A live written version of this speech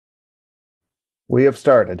We have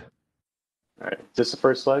started. All right, is this the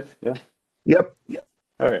first slide? Yeah. Yep.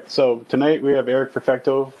 All right, so tonight we have Eric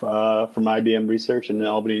Perfecto from IBM Research in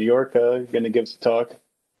Albany, New York, going to give us a talk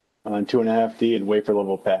on 2.5D and wafer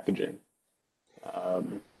level packaging.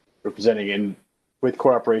 Representing in with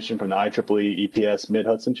cooperation from the IEEE EPS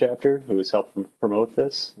Mid-Hudson chapter, who has helped promote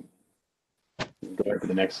this. Go ahead to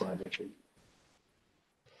the next slide, Richard.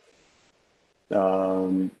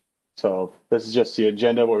 So this is just the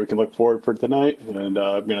agenda, what we can look forward for tonight. And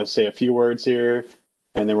I'm going to say a few words here,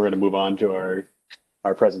 and then we're going to move on to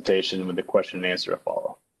our presentation with the question and answer to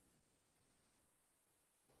follow.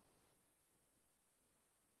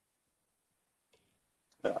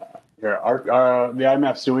 Here, the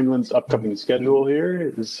iMAPS New England's upcoming schedule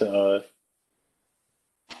here is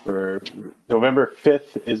for November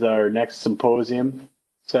 5th is our next symposium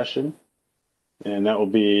session, and that will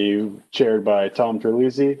be chaired by Tom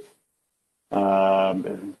Terlizzi.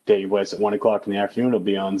 Taking place at 1 o'clock in the afternoon. It'll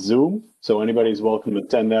be on Zoom, so anybody's welcome to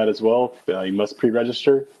attend that as well. You must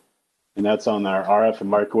pre-register, and that's on our RF and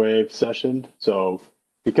microwave session. So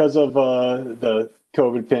because of the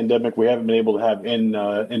COVID pandemic, we haven't been able to have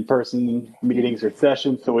in-person meetings or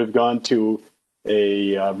sessions, so we've gone to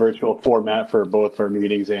a virtual format for both our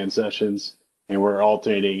meetings and sessions, and we're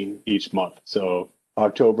alternating each month. So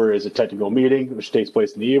October is a technical meeting, which takes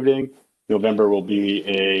place in the evening. November will be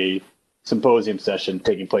a symposium session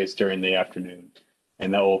taking place during the afternoon,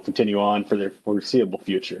 and that will continue on for the foreseeable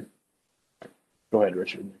future. Go ahead,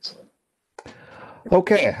 Richard. Next slide.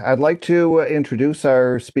 Okay, I'd like to introduce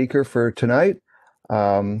our speaker for tonight.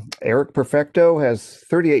 Eric Perfecto has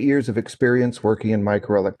 38 years of experience working in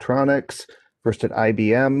microelectronics, first at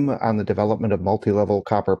IBM on the development of multi-level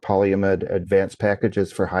copper polyimide advanced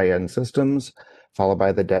packages for high-end systems, followed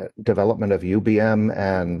by the development of UBM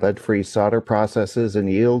and lead-free solder processes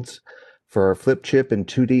and yields for flip chip and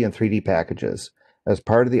 2D and 3D packages. As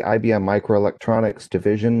part of the IBM Microelectronics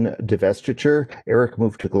division divestiture, Eric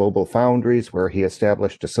moved to Global Foundries, where he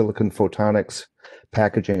established a silicon photonics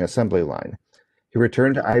packaging assembly line. He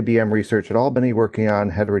returned to IBM Research at Albany, working on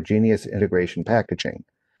heterogeneous integration packaging.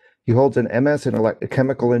 He holds an MS in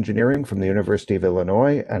chemical engineering from the University of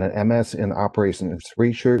Illinois and an MS in operations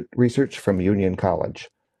research from Union College.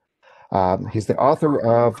 He's the author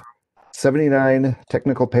of 79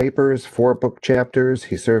 technical papers, 4 book chapters.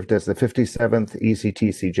 He served as the 57th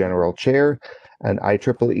ECTC General Chair, an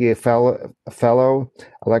IEEE fellow,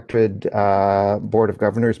 elected Board of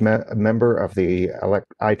Governors member of the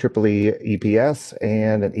IEEE EPS,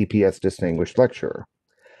 and an EPS Distinguished Lecturer.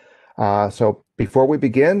 So before we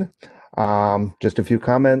begin, just a few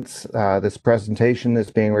comments. This presentation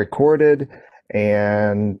is being recorded,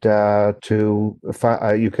 and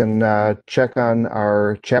you can check on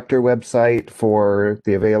our chapter website for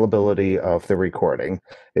the availability of the recording.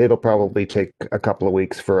 It'll probably take a couple of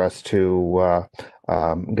weeks for us to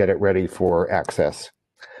get it ready for access.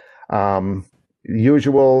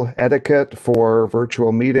 Usual etiquette for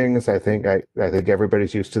virtual meetings. I think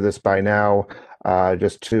everybody's used to this by now.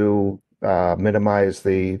 Just to minimize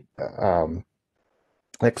the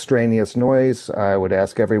extraneous noise, I would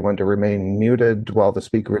ask everyone to remain muted while the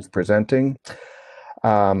speaker is presenting.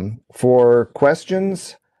 For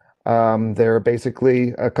questions, there are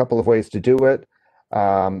basically a couple of ways to do it.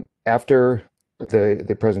 After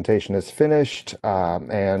the presentation is finished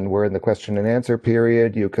and we're in the question and answer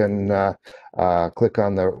period, you can click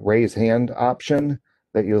on the raise hand option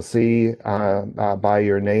that you'll see by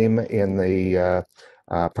your name in the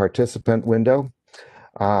participant window.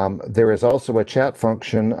 There is also a chat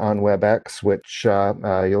function on WebEx, which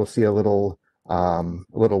you'll see a little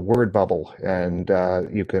word bubble, and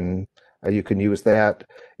you can use that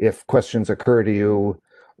if questions occur to you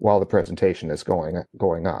while the presentation is going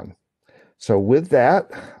on. So with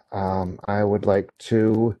that, I would like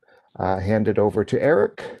to hand it over to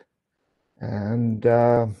Eric, and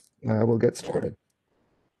we'll get started.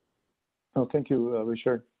 Oh, thank you,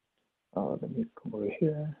 Richard. Let me come over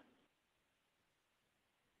here.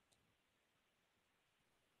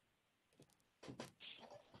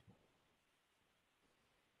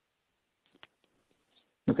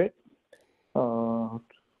 Okay.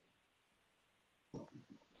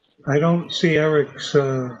 I don't see Eric's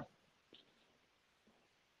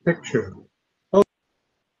picture. Oh,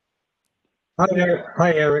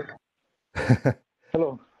 hi, Eric.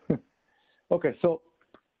 Hello. Okay, so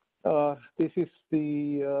this is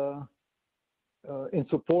the in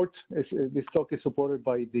support. This talk is supported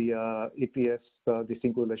by the EPS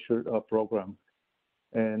Distinguished Lecturer program,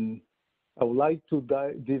 and I would like to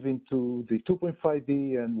dive into the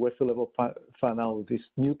 2.5D and wafer level fan-out. These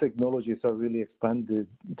new technologies are really expanded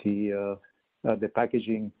the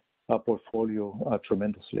packaging portfolio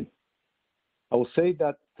tremendously. I will say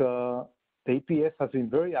that the EPS has been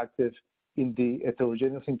very active in the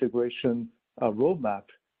heterogeneous integration roadmap,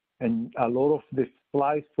 and a lot of the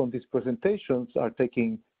slides from these presentations are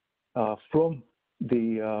taken from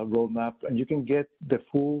the roadmap, and you can get the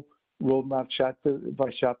full roadmap chapter by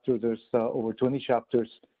chapter. There's over 20 chapters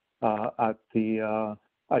at the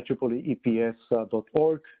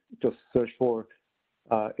IEEE-EPS.org. Just search for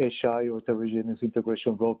HI or Heterogeneous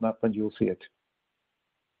Integration Roadmap and you'll see it.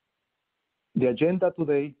 The agenda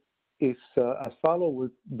today is as follows. We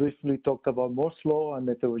briefly talked about Moore's Law and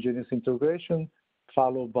heterogeneous integration,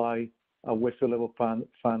 followed by a wafer level fan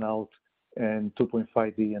out and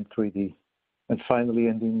 2.5D and 3D. And finally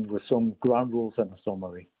ending with some ground rules and a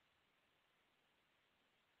summary.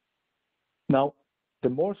 Now, the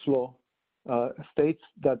Moore's Law states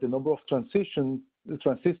that the number of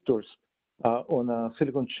transistors on a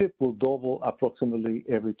silicon chip will double approximately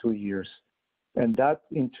every 2 years. And that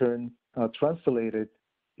in turn translated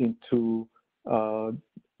into,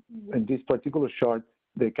 in this particular chart,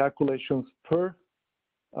 the calculations per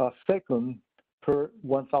second per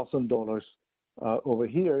 $1,000 over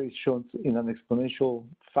here is shown in an exponential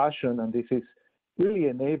fashion, and this is really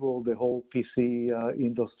enabled the whole PC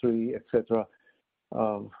industry, etc.,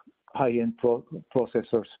 high-end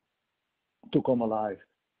processors to come alive.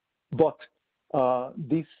 But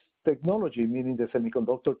this technology, meaning the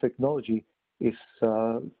semiconductor technology, is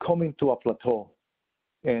coming to a plateau.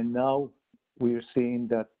 And now we're seeing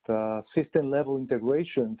that system-level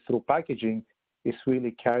integration through packaging is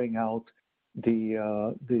really carrying out the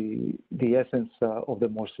essence of the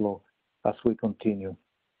Moore's Law as we continue.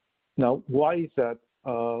 Now, why is that?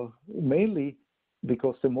 Mainly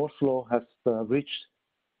because the Moore's Law has reached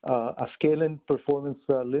a scale and performance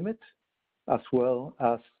limit, as well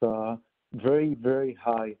as very, very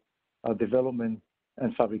high development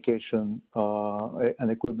and fabrication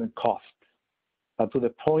and equipment costs, to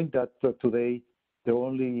the point that today there are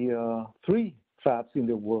only 3 fabs in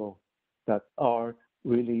the world that are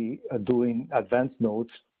really doing advanced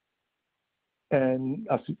nodes. And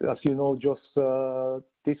as you know, just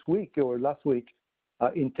this week or last week,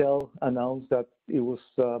 Intel announced that it was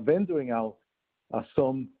vendoring out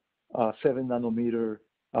some 7 nanometer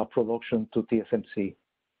production to TSMC,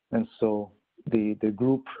 and so the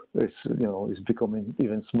group is becoming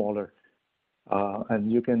even smaller.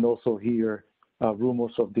 And you can also hear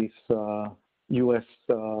rumors of this U.S.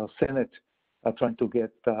 Senate trying to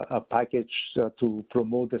get a package to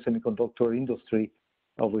promote the semiconductor industry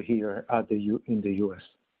over here at in the U.S.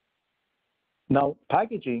 Now,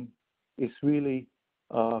 packaging is really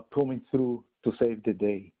coming through to save the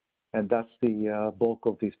day, and that's the bulk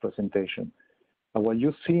of this presentation. And what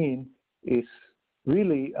you're seeing is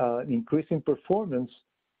really an increase in performance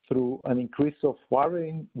through an increase of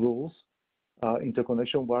wiring rules,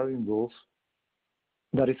 interconnection wiring rules,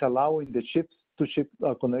 that is allowing the chip-to-chip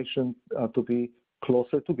connection to be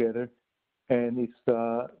closer together. And it's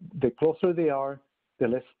the closer they are, the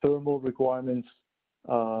less thermal requirements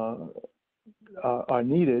are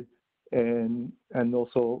needed, and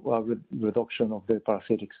also reduction of the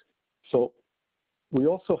parasitics. So we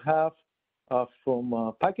also have, from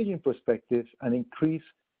a packaging perspective, an increase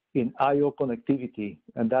in I/O connectivity,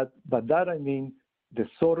 and by that I mean the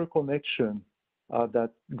solder connection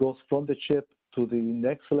that goes from the chip to the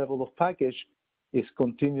next level of package is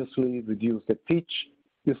continuously reduced. The pitch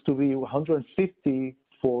used to be 150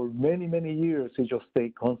 for many, many years. It just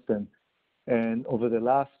stayed constant, and over the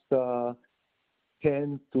last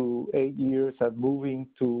 10 to 8 years of moving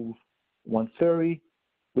to 130.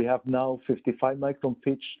 We have now 55 micron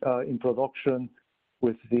pitch in production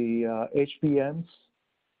with the HBMs.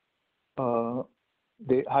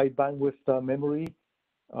 The high bandwidth memory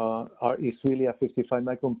is really a 55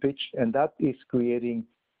 micron pitch, and that is creating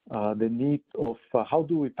the need of how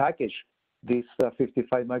do we package this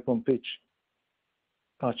 55 micron pitch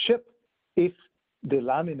chip if the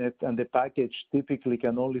laminate and the package typically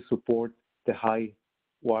can only support the high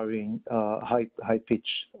wiring, high pitch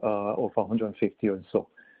of 150 or so.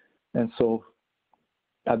 And so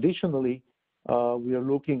additionally, we are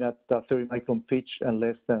looking at 30 micron pitch and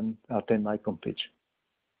less than 10 micron pitch.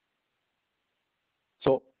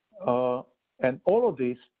 So, and all of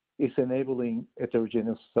this is enabling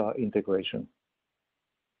heterogeneous integration.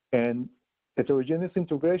 And heterogeneous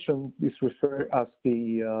integration is referred as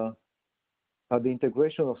the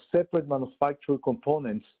integration of separate manufactured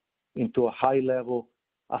components into a high-level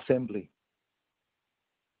assembly.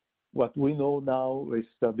 What we know now is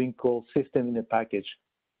being called system in a package.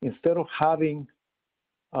 Instead of having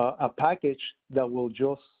a package that will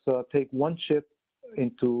just take one chip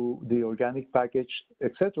into the organic package,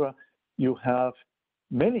 etc., you have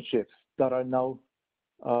many chips that are now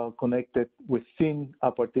connected within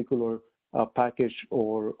a particular package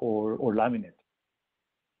or laminate.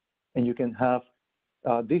 And you can have,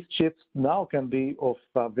 these chips now can be of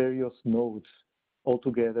various nodes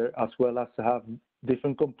altogether, as well as have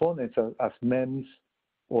different components as MEMS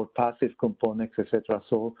or passive components, etc.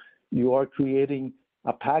 So you are creating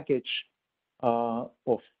a package of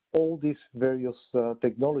all these various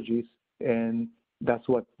technologies, and that's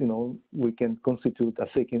what we can constitute a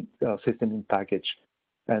system in package.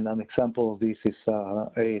 And an example of this is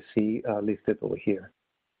AAC listed over here.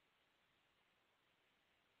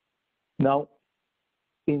 Now,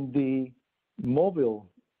 in the mobile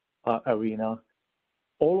arena,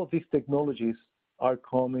 all of these technologies are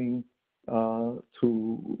coming to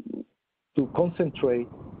concentrate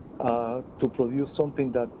to produce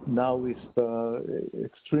something that now is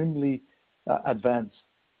extremely advanced.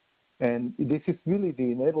 And this is really the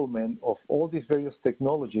enablement of all these various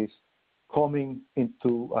technologies coming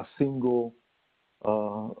into a single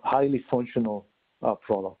highly functional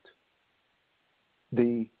product.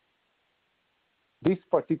 This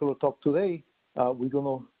particular talk today, we're going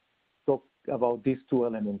to talk about these two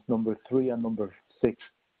elements, number 3 and number 6,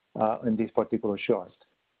 in this particular chart.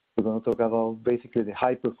 We're going to talk about basically the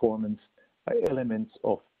high performance elements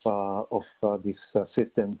of this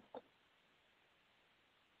system.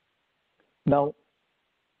 Now,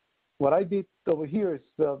 what I did over here is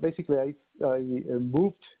basically I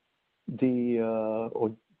moved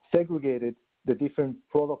or segregated the different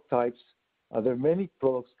product types. There are many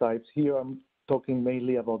product types. Here I'm talking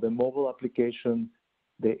mainly about the mobile application,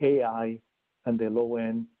 the AI, and the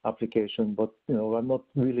low-end application, but I'm not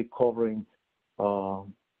really covering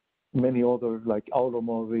many other like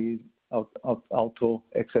automobile, auto,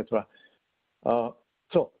 etc.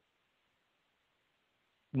 So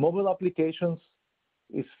mobile applications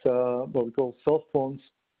is what we call cell phones,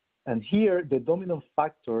 and here the dominant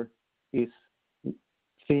factor is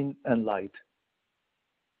thin and light.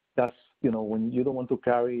 That's when you don't want to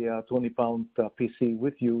carry a 20-pound PC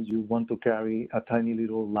with you, you want to carry a tiny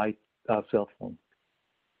little light cell phone.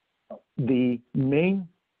 The main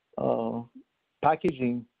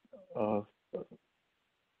packaging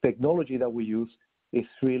technology that we use is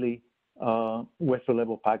really wafer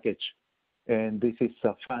level package, and this is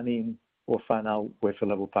a fan-in or fan-out wafer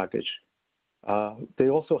level package. They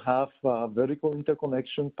also have vertical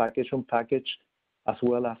interconnection, package on package, as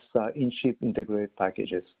well as in-chip integrated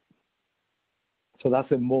packages. So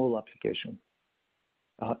that's a mobile application.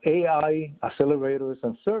 AI, accelerators,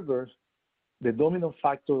 and servers, the dominant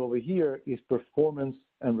factor over here is performance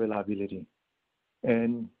and reliability.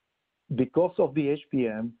 And because of the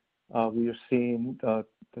HBM, we are seeing the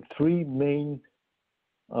 3 main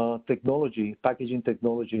packaging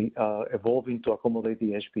technology evolving to accommodate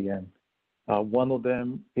the HBM. One of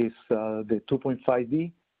them is the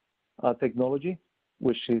 2.5D technology,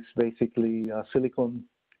 which is basically a silicon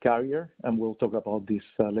carrier, and we'll talk about this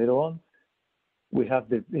later on. We have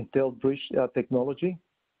the Intel bridge technology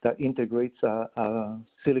that integrates a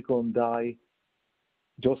silicon die,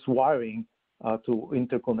 just wiring to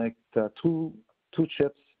interconnect two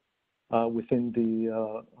chips within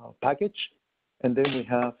the package. And then we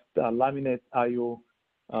have the laminate I/O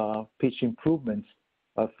pitch improvements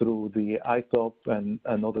through the iTop and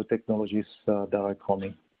other technologies that are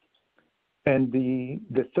coming. And the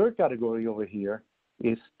third category over here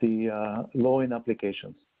is the low-end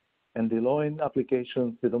applications. And the low-end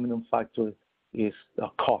applications, the dominant factor is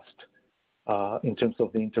cost in terms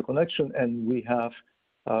of the interconnection, and we have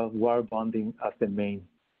wire bonding as the main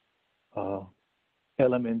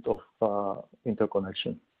element of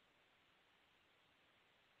interconnection.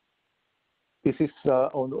 This is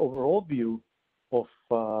an overall view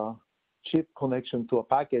of chip connection to a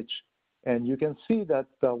package, and you can see that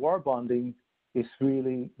wire bonding is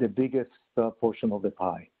really the biggest portion of the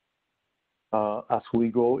pie. As we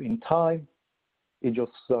go in time, it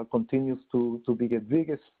just continues to be the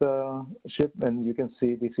biggest chip, and you can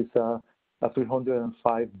see this is a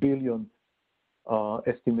 305 billion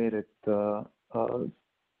estimated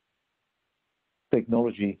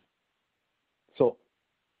technology. So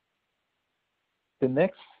the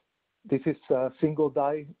next, this is single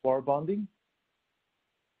die wire bonding.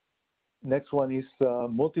 Next one is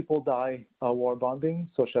multiple die wire bonding,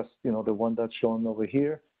 such as the one that's shown over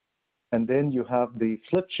here. And then you have the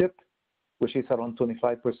flip chip, which is around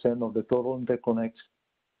 25% of the total interconnects.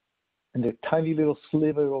 And the tiny little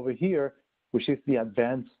sliver over here, which is the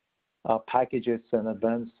advanced packages and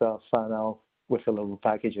advanced fan-out wafer level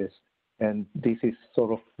packages. And this is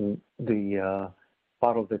sort of the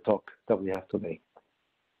part of the talk that we have today.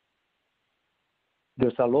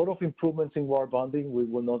 There's a lot of improvements in wire bonding. We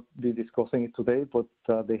will not be discussing it today, but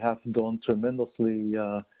they have done tremendously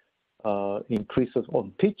increases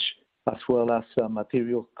on pitch, as well as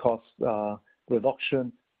material cost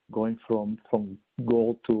reduction, going from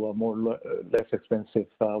gold to less expensive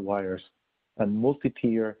wires and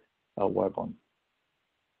multi-tier wire bond.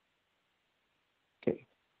 Okay,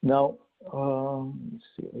 now let's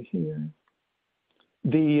see over here.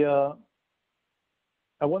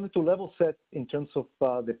 I wanted to level set in terms of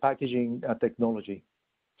the packaging technology.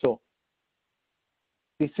 So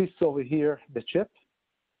this is over here the chip,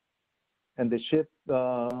 and the chip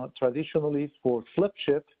traditionally for flip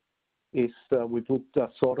chip is we put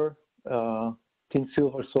solder, thin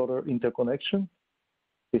silver solder interconnection.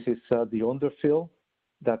 This is the underfill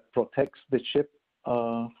that protects the chip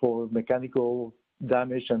for mechanical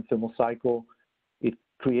damage and thermocycle. It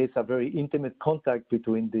creates a very intimate contact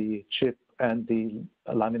between the chip and the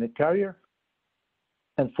laminate carrier.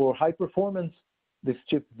 And for high performance, this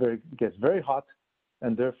chip gets very hot,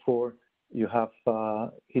 and therefore you have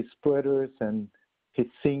heat spreaders and heat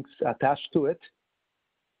sinks attached to it.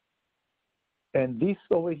 And this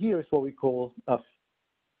over here is what we call a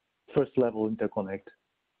first level interconnect.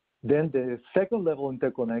 Then the second level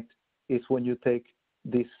interconnect is when you take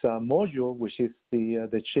this module, which is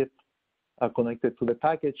the chip connected to the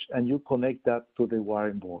package, and you connect that to the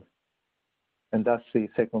wiring board. And that's the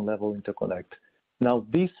second level interconnect. Now,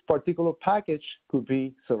 this particular package could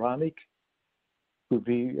be ceramic, could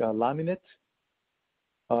be laminate,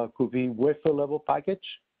 could be wafer level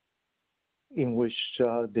package, in which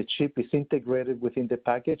the chip is integrated within the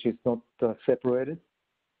package, it's not separated.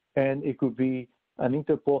 And it could be an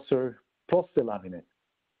interposer plus the laminate.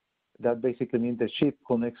 That basically means the chip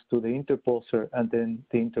connects to the interposer, and then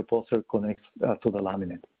the interposer connects to the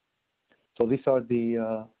laminate. So these are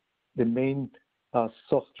the main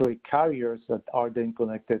substrate carriers that are then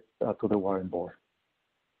connected to the wiring board.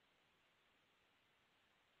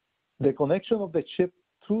 The connection of the chip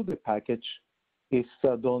through the package is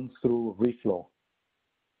done through reflow.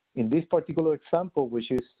 In this particular example,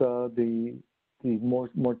 which is the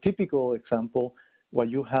more typical example, what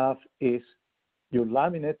you have is your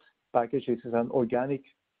laminate package. This is an organic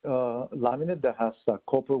laminate that has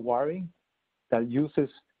copper wiring that uses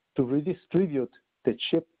to redistribute the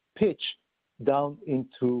chip pitch down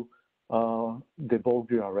into the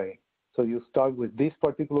bulk array. So you start with this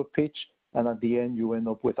particular pitch, and at the end you end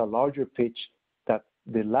up with a larger pitch that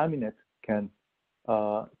the laminate can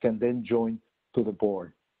then join to the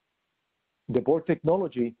board. The board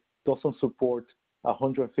technology doesn't support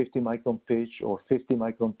 150 micron pitch or 50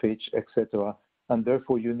 micron pitch, etc. And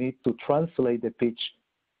therefore you need to translate the pitch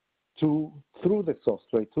through the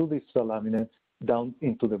substrate, through this laminate, down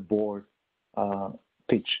into the board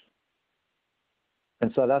pitch.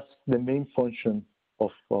 And so that's the main function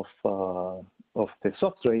of the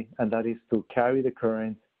substrate, and that is to carry the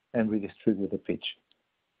current and redistribute the pitch.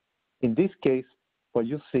 In this case, what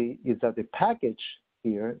you see is that the package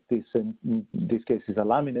here, in this case is a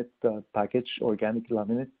laminate package, organic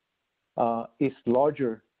laminate, is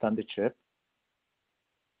larger than the chip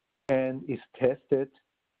and is tested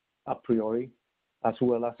a priori, as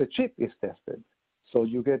well as the chip is tested. So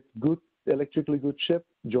you get good electrically good chip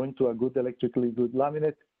joined to a good electrically good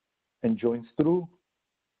laminate and joins through,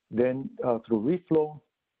 then through reflow,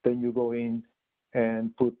 then you go in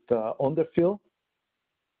and put underfill,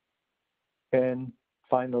 and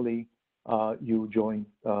finally you join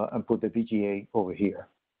and put the VGA over here.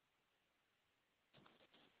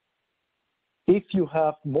 If you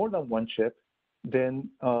have more than one chip, then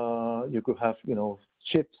you could have,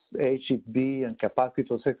 chips A, chip B, and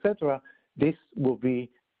capacitors, etc. This will be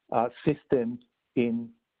a system in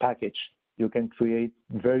package. You can create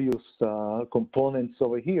various components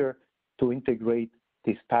over here to integrate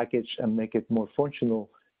this package and make it more functional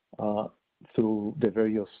through the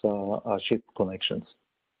various chip connections.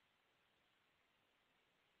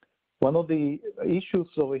 One of the issues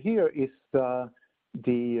over here is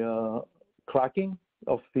the cracking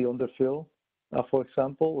of the underfill, for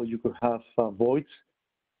example, or you could have voids,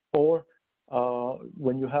 or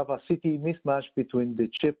when you have a CT mismatch between the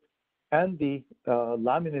chip and the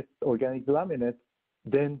laminate, organic laminate,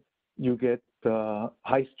 then you get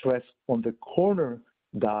high stress on the corner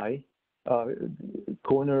die,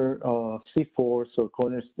 corner C4s or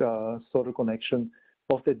corner solder connection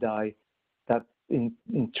of the die that in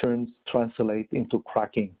turn translate into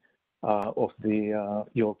cracking of the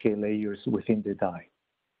ULK layers within the die.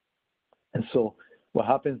 And so what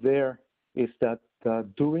happens there is that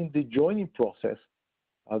during the joining process,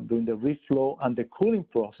 during the reflow and the cooling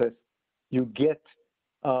process, you get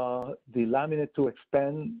the laminate to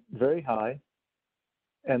expand very high,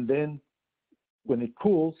 and then when it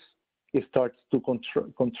cools, it starts to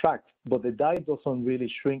contract, but the die doesn't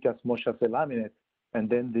really shrink as much as the laminate, and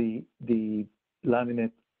then the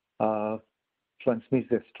laminate transmits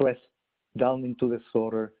the stress down into the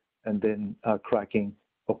solder, and then cracking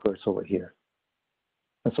occurs over here.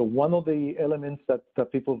 And so one of the elements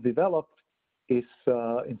that people developed is,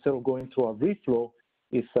 instead of going through a reflow,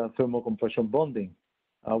 is thermocompression bonding,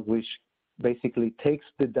 which basically takes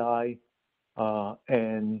the die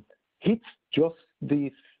and hits just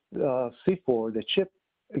the C4, the chip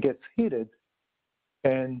gets heated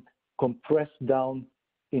and compressed down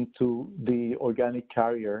into the organic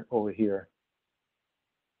carrier over here.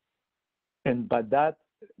 And by that,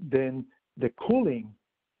 then the cooling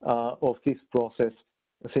of this process,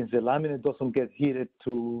 since the laminate doesn't get heated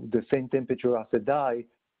to the same temperature as the die,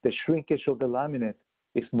 the shrinkage of the laminate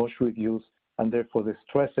is much reduced, and therefore the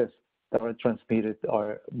stresses that are transmitted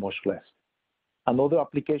are much less. Another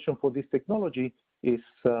application for this technology is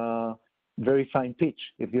very fine pitch.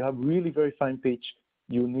 If you have really very fine pitch,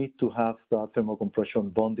 you need to have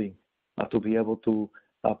thermocompression bonding to be able to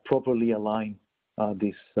properly align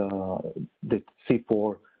the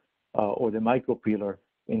C4 or the micropillar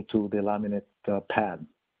into the laminate pad.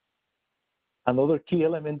 Another key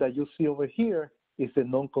element that you see over here is the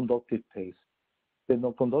non-conductive paste. The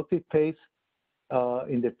non-conductive paste,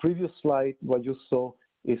 in the previous slide, what you saw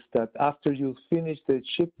is that after you finish the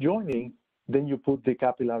chip joining, then you put the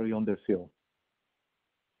capillary underfill.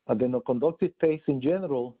 The non-conductive paste in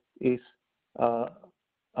general is a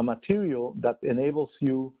material that enables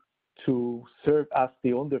you to serve as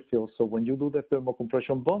the underfill. So when you do the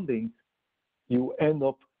thermocompression bonding, you end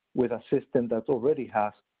up with a system that already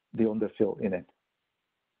has the underfill in it.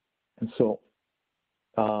 And so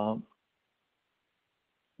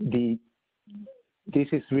this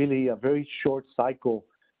is really a very short cycle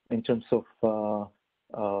in terms of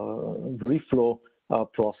reflow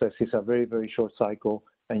process. It's a very, very short cycle,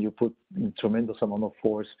 and you put a tremendous amount of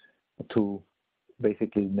force to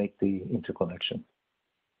basically make the interconnection.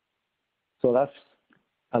 So that's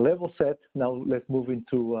a level set. Now let's move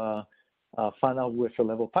into final wafer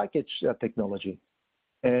level package technology.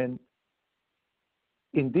 And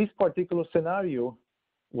in this particular scenario,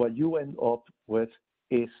 what you end up with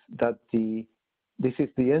is that this is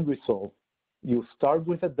the end result. You start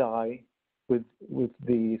with a die, with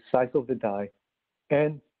the size of the die,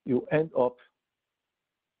 and you end up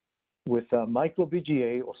with a micro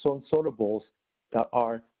VGA or some sort of balls that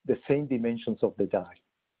are the same dimensions of the die.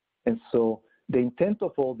 And so the intent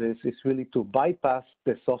of all this is really to bypass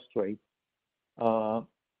the substrate,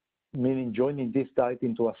 meaning joining this die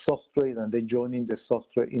into a substrate and then joining the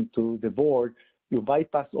substrate into the board. You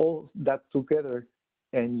bypass all that together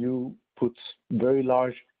and you put very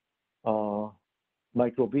large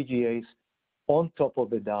micro VGAs on top of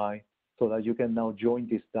the die so that you can now join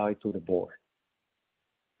this die to the board.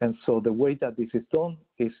 And so the way that this is done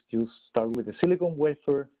is you start with the silicon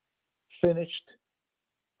wafer finished,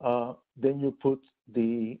 then you put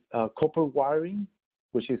the copper wiring,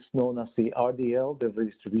 which is known as the RDL, the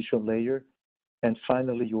redistribution layer, and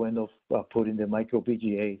finally you end up putting the micro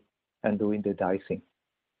VGA and doing the dicing.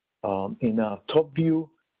 In a top view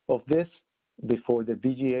of this, before the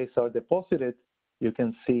VGAs are deposited, you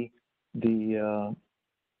can see the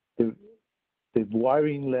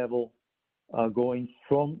wiring level going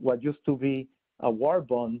from what used to be a wire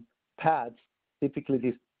bond pads. Typically,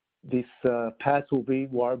 these pads will be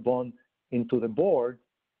wire bond into the board,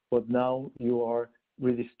 but now you are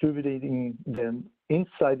redistributing them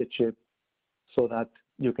inside the chip so that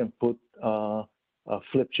you can put a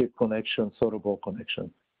flip chip connection, solder ball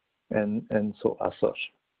connection, and so as such.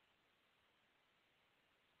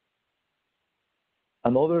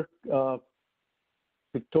 Another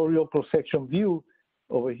pictorial cross-section view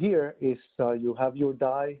over here is you have your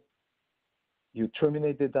die, you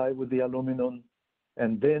terminate the die with the aluminum,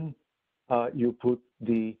 and then you put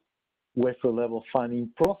the wafer level fining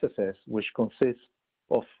processes, which consists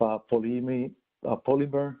of polymer,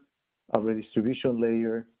 a redistribution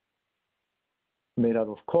layer made out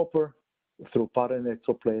of copper through pattern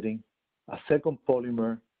electroplating, a second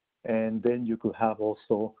polymer, and then you could have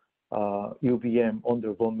also UVM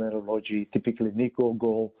undergone metallurgy, typically nickel,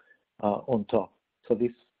 gold on top. So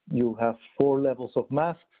this, you have 4 levels of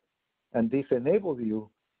masks, and this enables you,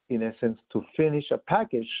 in essence, to finish a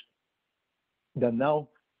package that now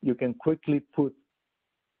you can quickly put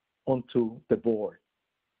onto the board.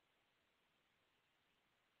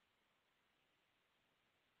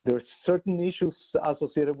 There are certain issues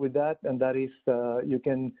associated with that, and that is you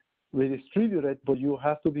can redistribute it, but you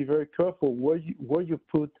have to be very careful where you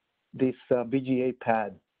put this VGA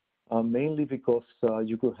pad. mainly because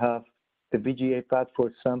you could have the VGA pad, for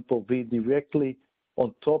example, be directly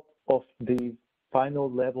on top of the final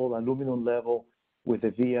level, aluminum level, with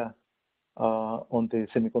the via on the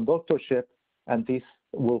semiconductor chip, and this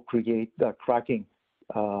will create cracking,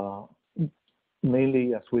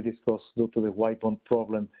 mainly as we discussed, due to the wide bond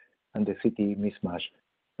problem and the CTE mismatch.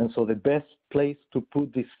 And so the best place to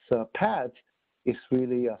put this pads is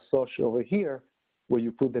really as such over here, where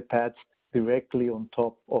you put the pads directly on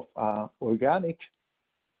top of organic,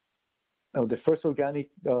 the first organic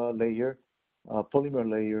layer, polymer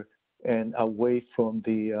layer, and away from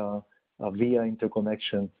the via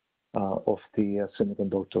interconnection of the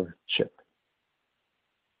semiconductor chip.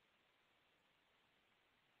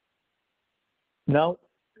 Now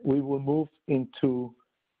we will move into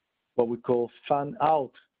what we call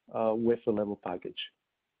fan-out wafer level package.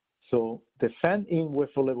 So the fan-in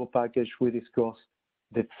wafer level package we discussed,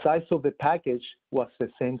 the size of the package was the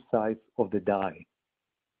same size of the die.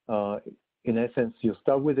 In essence, you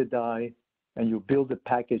start with the die and you build the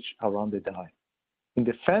package around the die. In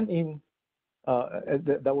the fan-in,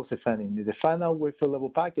 that was the fan-in. In the fan-out wafer level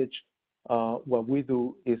package, what we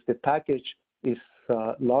do is the package is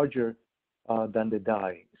larger than the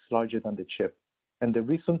die, it's larger than the chip. And the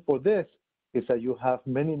reason for this is that you have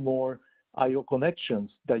many more I/O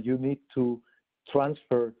connections that you need to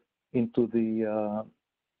transfer into the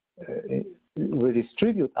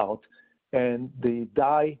redistribute out, and the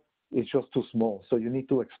die is just too small. So you need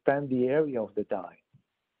to expand the area of the die.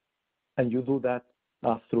 And you do that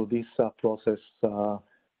through this process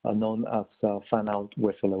known as fan-out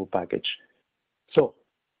wafer level package. So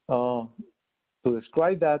to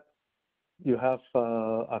describe that, you have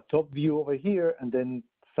a top view over here and then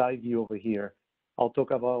side view over here. I'll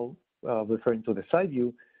talk about referring to the side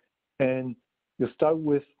view. And you start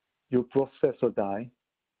with your processor die.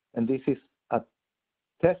 And this is a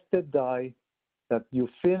tested die that you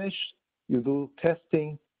finish, you do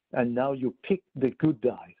testing, and now you pick the good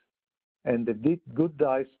dies. And the good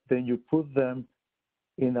dies, then you put them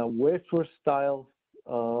in a wafer style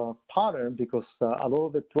pattern, because a lot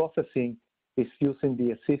of the processing is using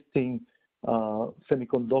the existing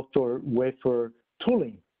semiconductor wafer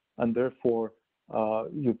tooling, and therefore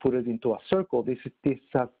you put it into a circle. This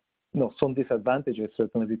has some disadvantages,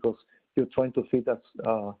 certainly, because you're trying to fit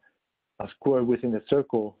a square within the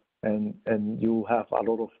circle, and you have a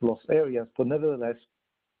lot of lost areas, but nevertheless,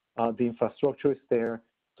 the infrastructure is there.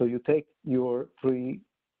 So you take your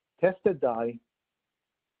pre-tested die,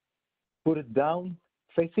 put it down,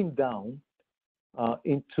 facing down,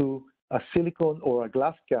 into a silicon or a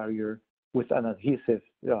glass carrier with an adhesive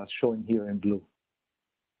shown here in blue.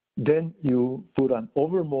 Then you put an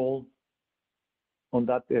overmold on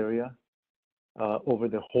that area over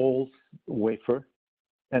the whole wafer,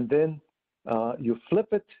 and then you flip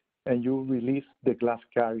it and you release the glass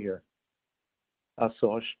carrier as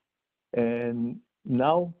such. And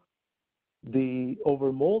now the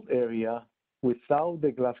overmold area without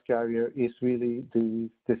the glass carrier is really the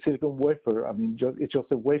silicon wafer. I mean, it's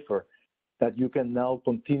just a wafer that you can now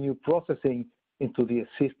continue processing into the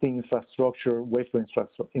existing infrastructure, wafer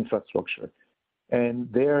infrastructure.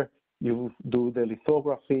 And there you do the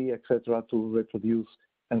lithography, etc., to reproduce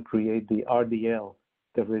and create the RDL,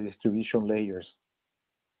 the redistribution layers.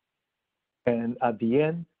 And at the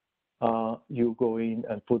end, you go in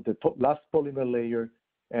and put the last polymer layer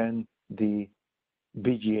and the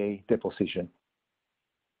VGA deposition.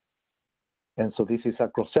 And so this is a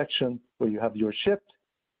cross-section where you have your chip,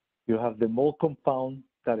 you have the mold compound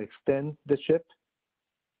that extends the chip,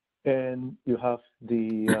 and you have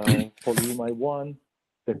the polyimide 1,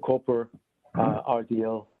 the copper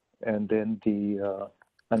RDL, and then the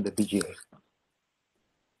VGA.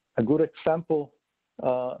 A good example,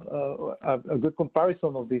 a good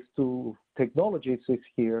comparison of these two technologies is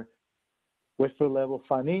here. Wafer level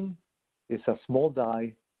fan-in is a small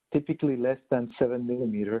die, typically less than 7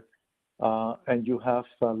 millimeter, and you have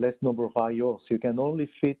less number of IOs. You can only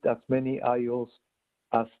fit as many IOs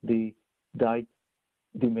as the die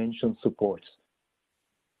dimension supports.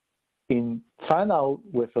 In fan-out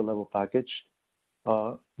wafer level package,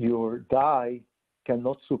 your die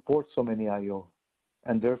cannot support so many IO,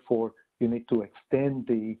 and therefore you need to extend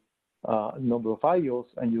the number of IOs,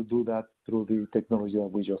 and you do that through the technology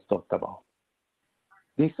that we just talked about.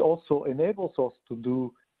 This also enables us to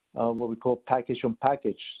do what we call package on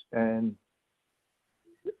package. And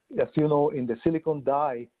as you know, in the silicon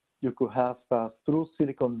die, you could have through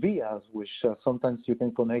silicon vias, which sometimes you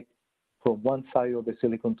can connect from one side of the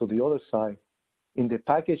silicon to the other side. In the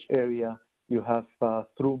package area, you have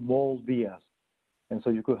through mold vias. And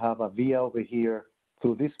so you could have a via over here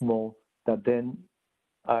through this mold that then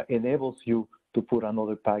enables you to put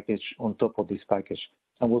another package on top of this package.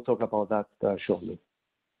 And we'll talk about that shortly.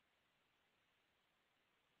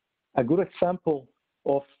 A good example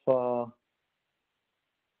of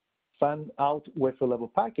fan-out wafer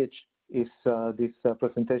level package is this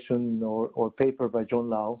presentation or paper by John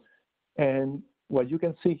Lau. And what you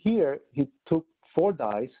can see here, he took 4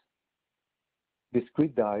 dies,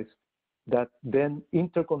 discrete dies, that then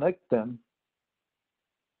interconnect them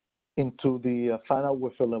into the fan-out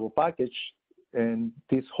wafer level package. And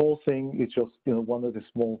this whole thing is just one of the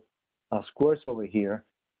small squares over here.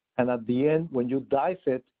 And at the end, when you dice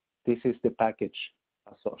it, this is the package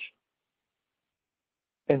as such.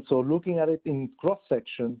 And so looking at it in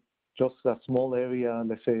cross-section, just a small area,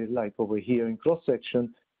 let's say like over here in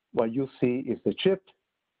cross-section, what you see is the chip.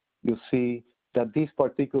 You see that this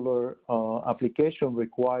particular application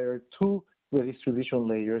required 2 redistribution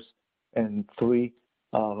layers and 3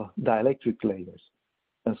 dielectric layers.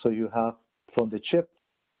 And so you have from the chip,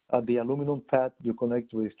 the aluminum pad, you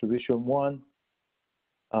connect to distribution 1,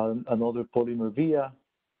 another polymer via,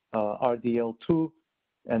 RDL2,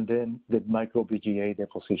 and then the micro BGA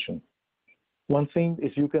deposition. One thing,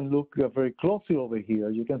 if you can look very closely over here,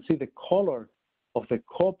 you can see the color of the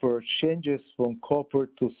copper changes from copper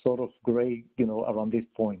to sort of gray, around this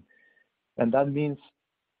point. And that means,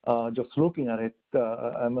 just looking at it,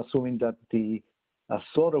 I'm assuming that the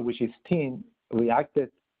solder, which is tin,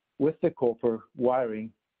 reacted with the copper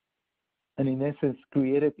wiring, and in essence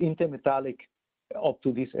created intermetallic up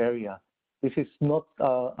to this area. This is not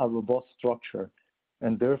a robust structure,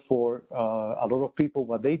 and therefore a lot of people,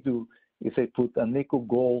 what they do is they put a nickel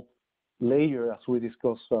gold layer, as we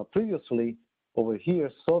discussed previously, over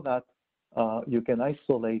here, so that you can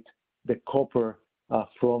isolate the copper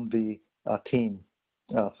from the tin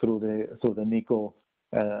through the nickel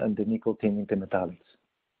and the nickel tin intermetallics.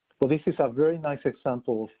 So this is a very nice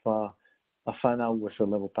example of a fan-out wafer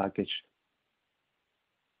level package.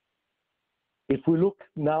 If we look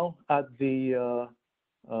now at the,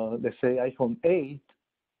 let's say, iPhone 8,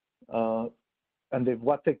 and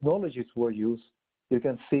what technologies were used, you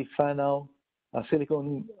can see fan-out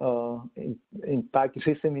silicon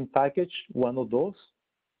system in package, one of those.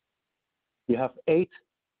 You have 8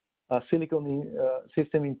 silicon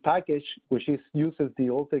system in package, which uses the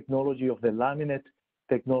old technology of the laminate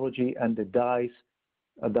technology and the dies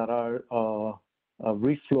that are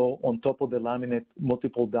reflow on top of the laminate,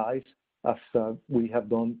 multiple dies, as we have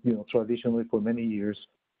done traditionally for many years.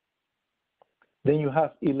 Then you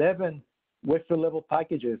have 11 wafer level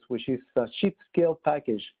packages, which is a chip scale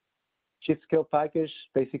package. Chip scale package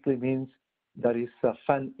basically means that it's a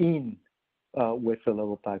fan-in wafer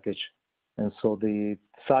level package. And so the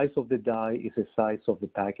size of the die is the size of the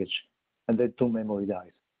package, and then 2 memory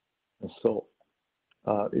dies. And so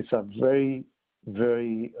it's a very,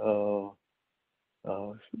 very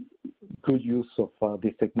good use of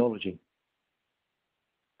this technology.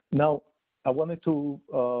 Now, I wanted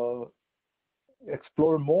to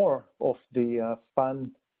explore more of the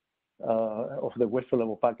of the wafer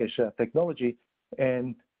level package technology,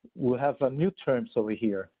 and we'll have new terms over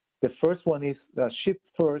here. The first one is chip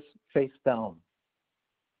first, face down.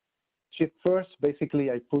 Chip first,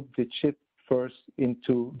 basically I put the chip first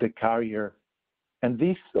into the carrier, and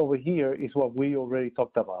this over here is what we already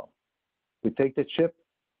talked about. We take the chip,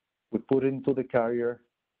 we put it into the carrier,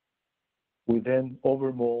 we then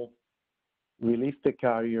overmold, release the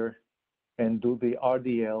carrier, and do the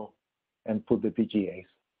RDL and put the BGAs.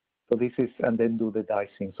 So this is, and then do the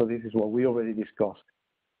dicing. So this is what we already discussed.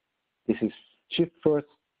 This is chip first,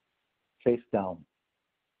 face down.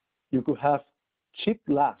 You could have chip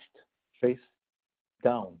last, face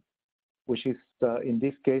down, which is, in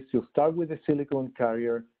this case, you start with the silicon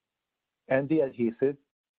carrier and the adhesive,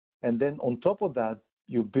 and then on top of that,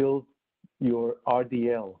 you build your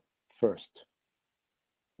RDL first.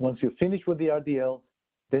 Once you finish with the RDL,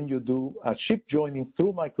 then you do a chip joining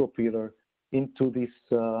through micropillar into this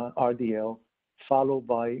RDL, followed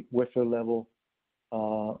by wafer level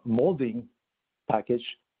molding package,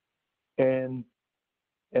 and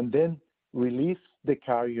then release the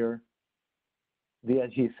carrier, the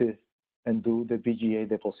adhesive, and do the BGA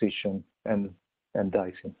deposition and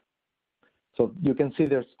dicing. So you can see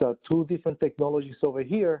there's 2 different technologies over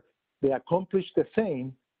here. They accomplish the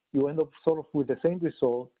same. You end up sort of with the same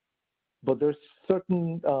result, but there's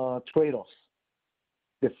certain trade-offs.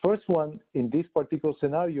 The first one, in this particular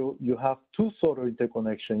scenario, you have 2 solder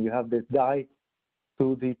interconnection. You have the die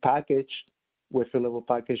to the package, wafer level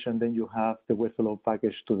package, and then you have the wafer level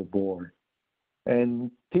package to the board.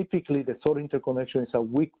 And typically, the solder interconnection is a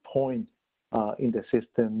weak point in the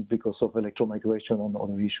system because of electromigration and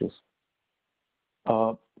other issues.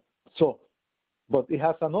 But it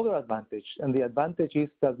has another advantage, and the advantage is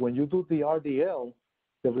that when you do the RDL,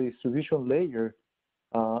 the redistribution layer,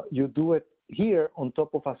 you do it here on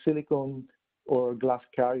top of a silicon or glass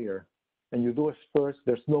carrier, and you do it first.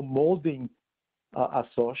 There's no molding as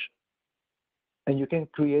such, and you can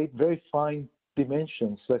create very fine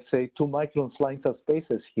dimensions, let's say 2 micron lines of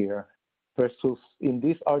spaces here, versus in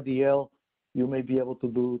this RDL, you may be able to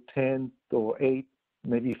do 10 or 8,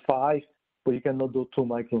 maybe 5, but you cannot do 2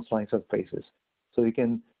 micron lines of spaces. So you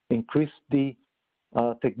can increase the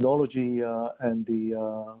technology and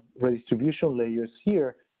the redistribution layers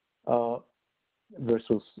here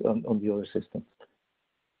versus on the other systems.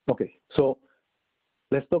 Okay, so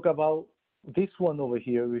let's talk about this one over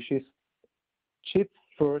here, which is chip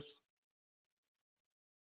first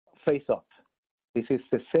face up. This is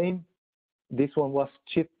the same. This one was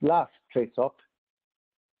chip last face up.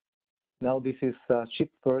 Now this is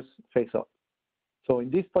chip first face up. So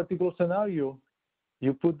in this particular scenario,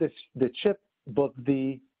 you put the chip, but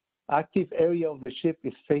the active area of the chip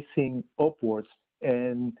is facing upwards,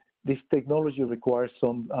 and this technology requires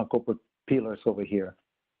some copper pillars over here.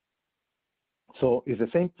 So it's the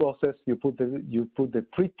same process. You put the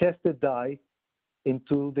pre-tested die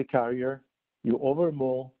into the carrier, you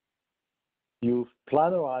overmold, you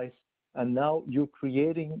planarize, and now you're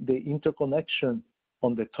creating the interconnection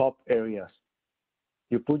on the top areas.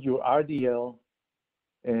 You put your RDL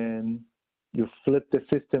and you flip the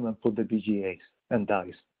system and put the BGAs and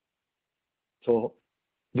dies. So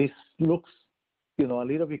this looks, a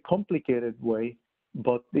little bit complicated way,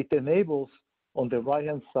 but it enables on the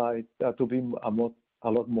right-hand side to be a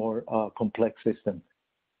lot more complex system.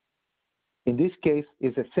 In this case,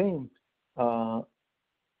 it's the same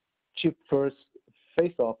chip first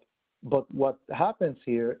face up, but what happens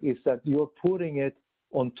here is that you're putting it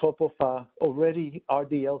on top of a already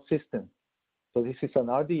RDL system. So this is an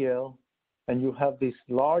RDL, and you have these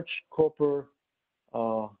large copper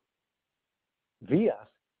vias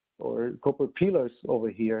or copper pillars over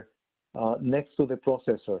here next to the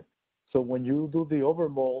processor. So when you do the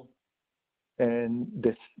overmold and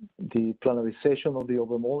the planarization of the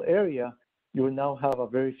overmold area, you now have a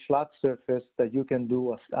very flat surface that you can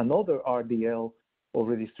do another RDL or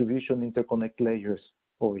redistribution interconnect layers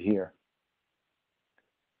over here.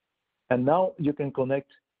 And now you can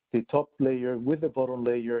connect the top layer with the bottom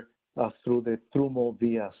layer through the through-mold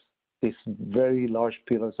vias, these very large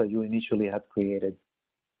pillars that you initially had created.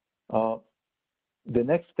 The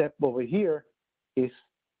next step over here is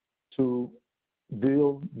to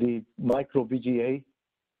build the micro VGA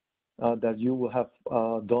that you will have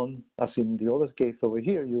done, as in the other case over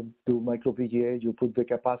here. You do micro VGA, you put the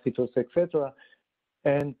capacitors, etc.,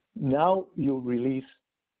 and now you release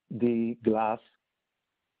the glass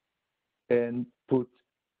and put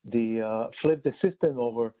flip the system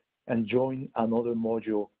over and join another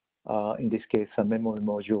module, in this case a memory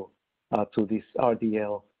module, to this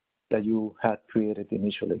RDL that you had created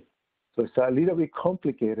initially. So it's a little bit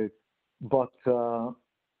complicated, but two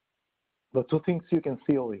things you can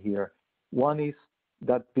see over here. One is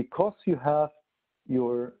that because you have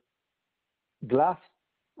your glass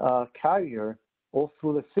carrier all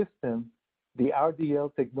through the system, the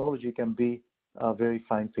RDL technology can be very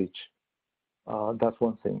fine pitch. That's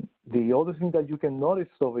one thing. The other thing that you can notice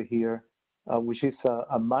over here, which is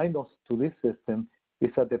a minus to this system,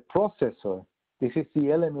 is that the processor, this is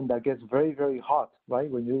the element that gets very, very hot, right?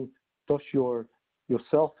 When you touch your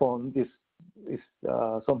cell phone, is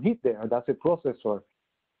some heat there. That's a processor.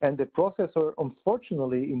 And the processor,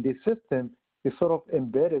 unfortunately, in this system, is sort of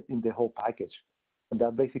embedded in the whole package. And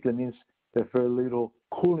that basically means there's very little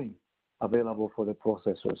cooling available for the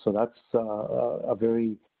processor. So that's a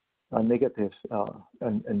very negative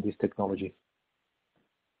in this technology.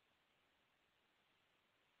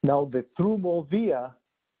 Now, the through-mold via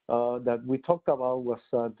that we talked about was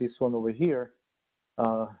this one over here,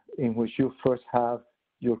 in which you first have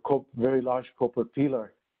your very large copper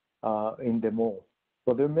pillar in the mold.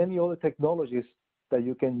 But there are many other technologies that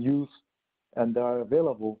you can use and that are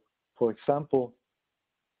available. For example,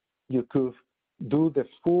 you could do the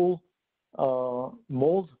full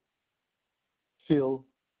mold fill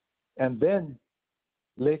and then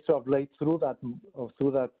laser ablate through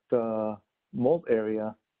that mold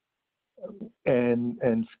area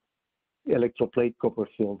and electroplate copper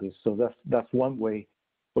fill this. So that's one way.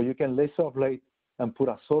 Or you can laser ablate and put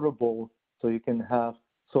a solder ball so you can have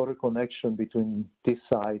solder connection between this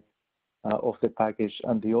side of the package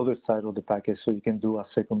and the other side of the package, so you can do a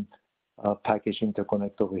second package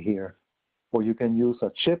interconnect over here. Or you can use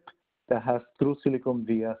a chip that has through silicon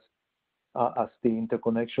vias as the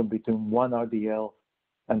interconnection between one RDL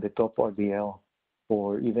and the top RDL.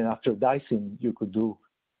 or even after dicing, you could do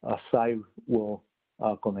a sidewall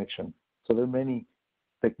connection. So there are many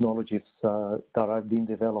technologies that are being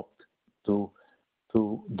developed to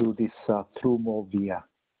do this through mode via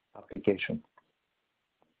application.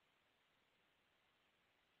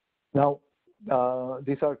 Now,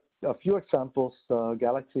 these are a few examples,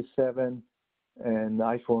 Galaxy 7 and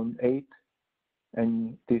iPhone 8,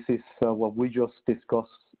 and this is what we just discussed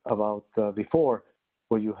about before,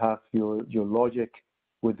 where you have your logic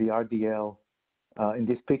with the RDL. In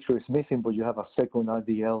this picture it's missing, but you have a second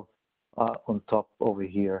RDL on top over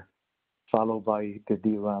here, followed by the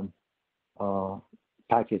DRAM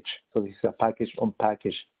package. So this is a package on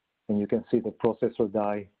package, and you can see the processor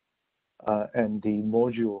die and the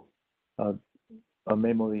module, a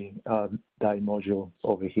memory die module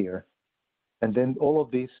over here. And then all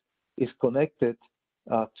of this is connected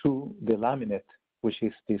to the laminate, which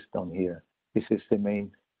is this down here. This is the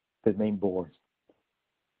main board.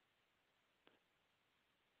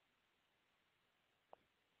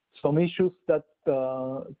 Some issues that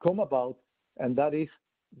come about, and that is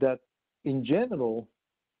that in general,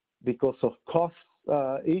 because of cost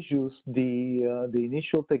issues, the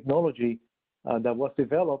initial technology that was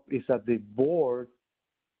developed is that the board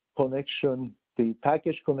connection, the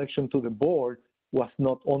package connection to the board was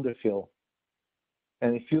not underfill.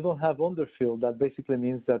 And if you don't have underfill, that basically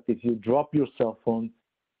means that if you drop your cell phone,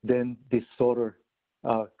 then this solder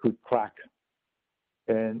could crack.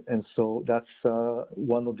 And so that's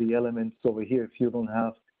one of the elements over here. If you don't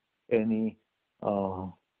have any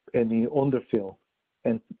underfill,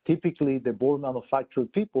 and typically the board manufacturer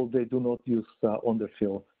people, they do not use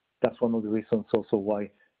underfill. That's one of the reasons also why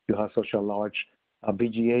you have such a large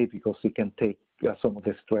BGA, because it can take some of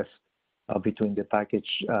the stress between the package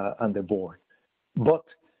and the board. But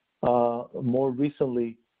more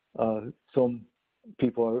recently, some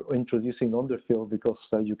people are introducing underfill because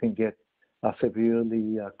you can get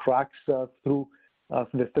severely cracks through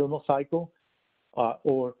the thermal cycle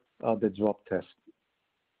or the drop test.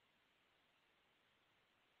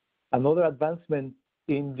 Another advancement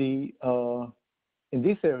in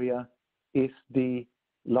this area is the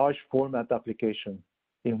large format application,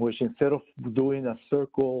 in which instead of doing a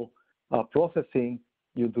circle processing,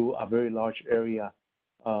 you do a very large area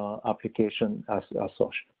application as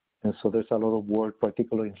such. And so there's a lot of work,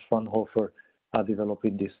 particularly in Fraunhofer,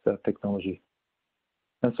 developing this technology.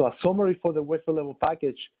 And so a summary for the wafer level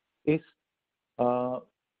package is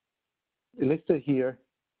listed here.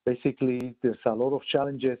 Basically, there's a lot of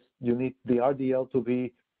challenges. You need the RDL to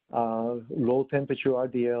be low temperature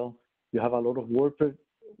RDL. You have a lot of wafer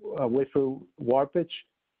warpage,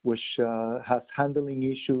 which has handling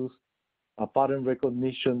issues, pattern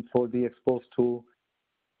recognition for the exposed tool.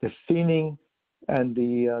 The thinning and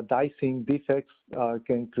the dicing defects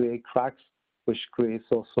can create cracks, which creates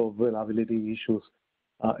also reliability issues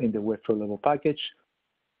in the wafer level package.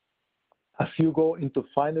 As you go into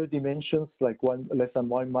finer dimensions, like less than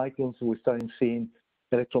 1 microns, we're starting seeing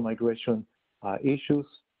electromigration issues.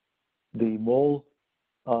 The mold,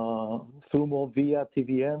 through mold via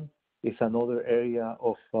TVM is another area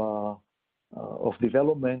of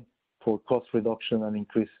development for cost reduction and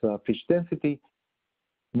increased pitch density.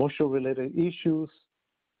 Moisture-related issues,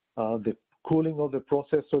 the cooling of the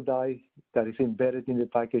processor die that is embedded in the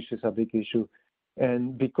package is a big issue.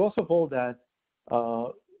 And because of all that,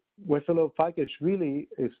 wafer level package really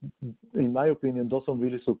is, in my opinion, doesn't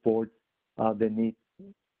really support the need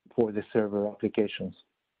for the server applications.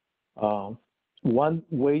 One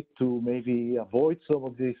way to maybe avoid some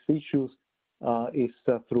of these issues is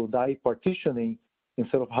through die partitioning.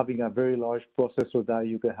 Instead of having a very large processor die,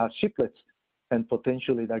 you can have chiplets, and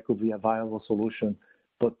potentially that could be a viable solution.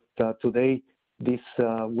 But today, this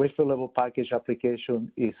wafer level package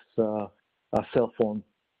application is a cell phone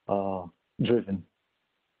driven.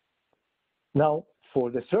 Now, for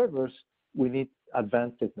the servers, we need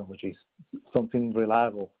advanced technologies, something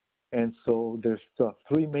reliable. And so there's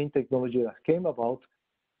 3 main technologies that came about.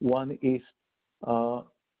 One is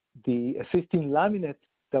the existing laminate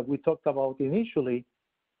that we talked about initially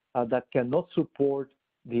that cannot support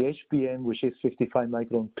the HBM, which is 55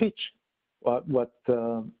 micron pitch. What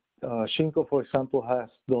Shinko, for example, has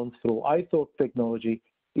done through iToF technology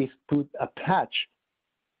is put a patch.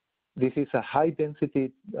 This is a high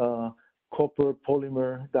density copper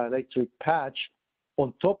polymer dielectric patch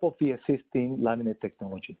on top of the existing laminate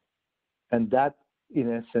technology. And that, in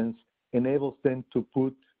essence, enables them to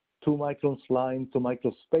put 2 microns line, 2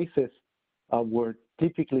 micron spaces, where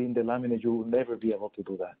typically in the laminate you will never be able to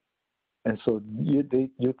do that. And so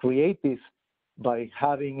you create this by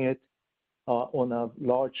having it on a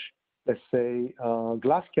large, let's say,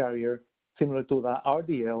 glass carrier similar to the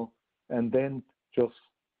RDL, and then just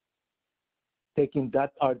taking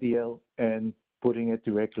that RDL and putting it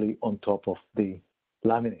directly on top of the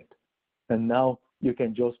laminate. And now you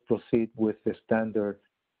can just proceed with the standard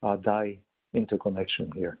die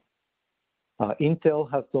interconnection here.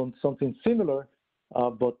 Intel has done something similar,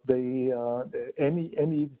 but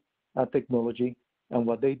any technology, and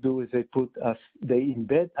what they do is they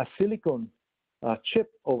embed a silicon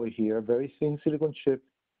chip over here, very thin silicon chip,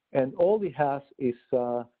 and all it has is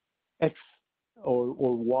X or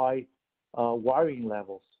Y wiring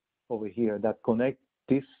levels over here that connect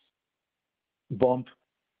this bump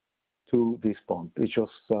to this bump. It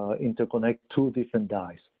just interconnect two different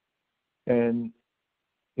dies. And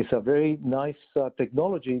it's a very nice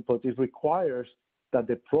technology, but it requires that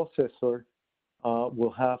the processor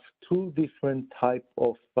will have two different type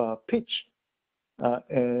of pitch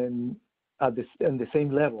and at the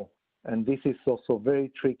same level. And this is also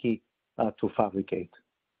very tricky to fabricate.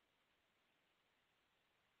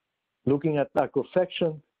 Looking at the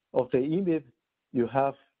cross-section of the EMIB, you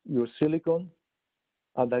have your silicon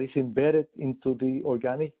that is embedded into the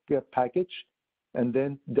organic package, and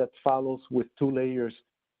then that follows with two layers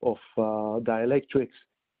of dielectrics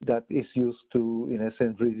that is used to, in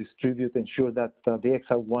essence, redistribute, ensure that the X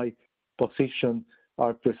and Y position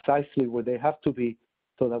are precisely where they have to be,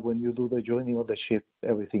 so that when you do the joining of the chip,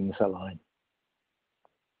 everything is aligned.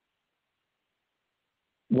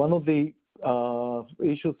 One of the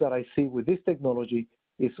issues that I see with this technology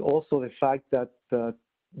is also the fact that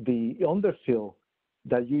the underfill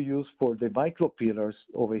that you use for the micropillars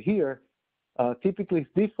over here typically is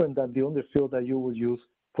different than the underfill that you will use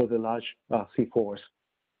for the large C4s.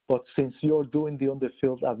 But since you're doing the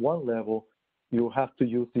underfill at one level, you have to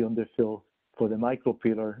use the underfill for the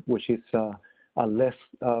micropillar, which is a less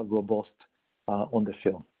robust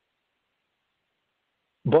underfill.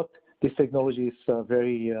 But this technology is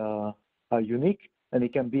very unique, and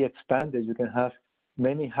it can be expanded. You can have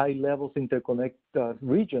many high levels interconnect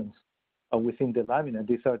regions within the laminate.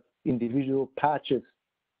 These are individual patches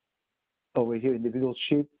over here, individual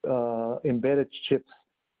chip, embedded chips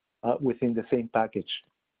within the same package.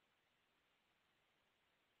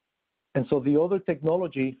 And so the other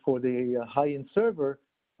technology for the high-end server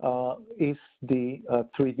is the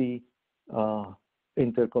 3D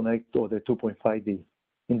interconnect, or the 2.5D.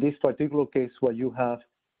 In this particular case, what you have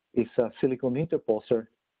is a silicon interposer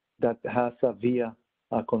that has a via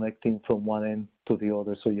connecting from one end to the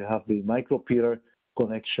other. So you have the micropillar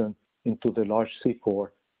connection into the large C4.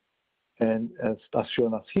 And as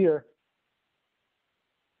shown as here,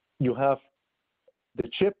 you have the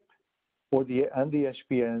chip and the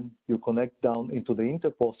HPN, you connect down into the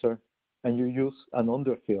interposer, and you use an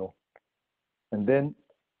underfill. And then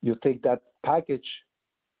you take that package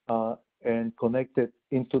and connect it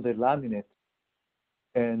into the laminate,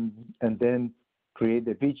 and then create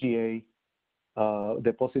the VGA,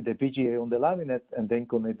 deposit the VGA on the laminate, and then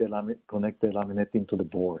connect the laminate into the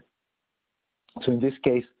board. So in this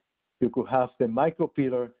case, you could have the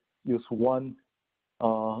micropillar use one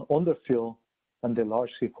underfill, and the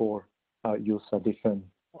large C4 use a different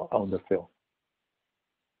underfill.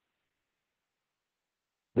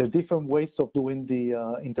 There are different ways of doing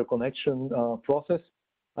the interconnection process.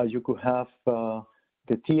 You could have the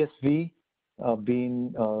TSV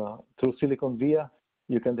being through silicon via.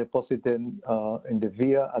 You can deposit them in the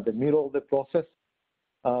via at the middle of the process,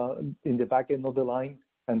 in the back end of the line,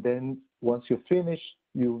 and then once you finish,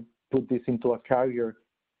 you put this into a carrier,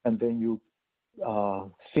 and then you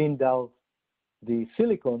thin down the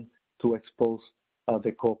silicon to expose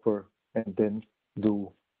the copper, and then do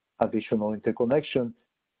additional interconnection,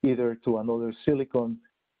 either to another silicon,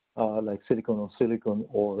 like silicon on silicon,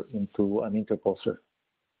 or into an interposer.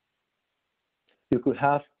 You could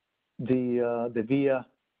have the via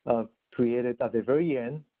created at the very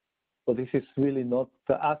end, but this is really not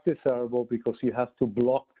as desirable because you have to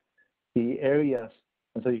block the areas,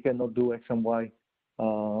 and so you cannot do X and Y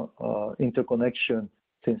interconnection,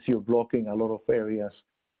 since you're blocking a lot of areas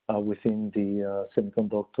within the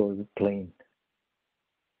semiconductor plane.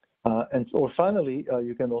 Or finally,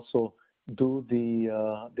 you can also do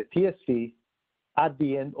the TSV at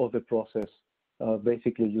the end of the process.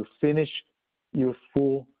 Basically, you finish your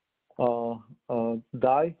full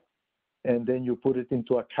die, and then you put it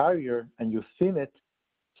into a carrier, and you thin it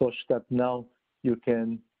such that now you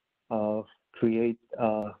can create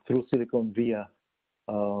through silicon via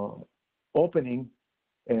opening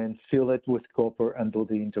and fill it with copper and do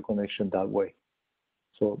the interconnection that way.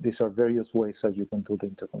 So these are various ways that you can do the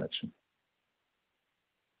interconnection.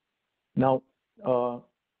 Now,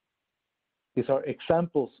 these are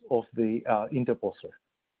examples of the interposer.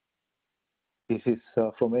 This is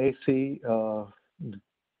from AMD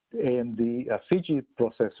Fiji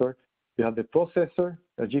processor. You have the processor,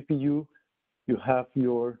 a GPU. You have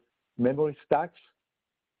your memory stacks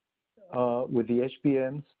with the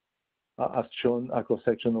HBMs, as shown a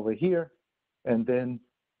cross-section over here. And then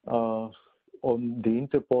on the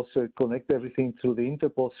interposer, connect everything through the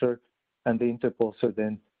interposer, and the interposer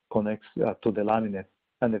then connects to the laminate,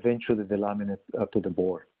 and eventually the laminate to the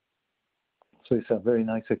board. So it's a very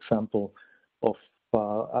nice example of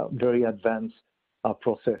a very advanced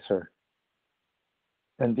processor.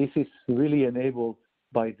 And this is really enabled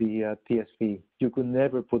by the TSV. You could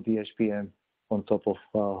never put the HBM on top of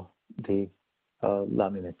the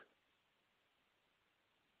laminate.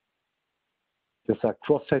 There's a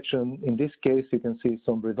cross-section. In this case, you can see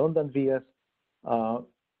some redundant vias, the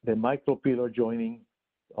micropillar joining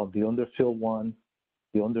of the underfill 1,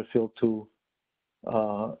 the underfill 2,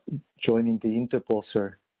 joining the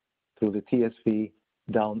interposer through the TSV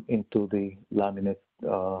down into the laminate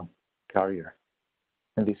carrier.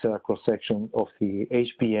 And this is a cross-section of the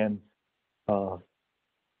HBM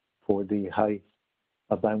for the high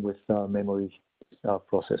bandwidth memory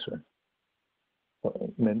processor,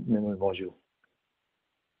 memory module.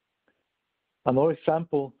 Another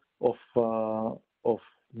example of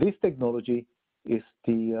this technology is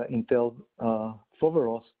the Intel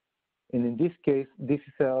Foveros. And in this case, this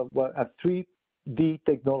is a 3D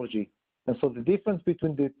technology. And so the difference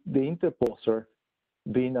between the interposer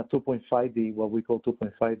being a 2.5D, what we call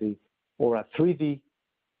 2.5D, or a 3D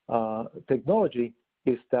technology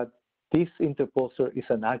is that this interposer is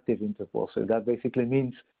an active interposer. That basically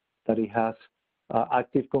means that it has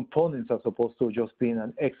active components as opposed to just being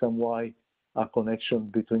an X and Y connection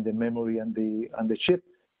between the memory and the chip.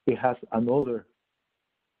 It has another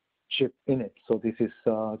chip in it. So this is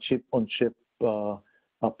chip on chip,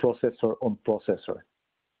 processor on processor.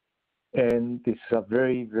 And this is a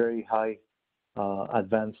very, very high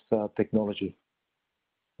advanced technology.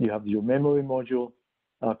 You have your memory module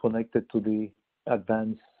connected to the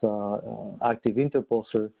advanced active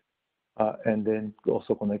interposer, and then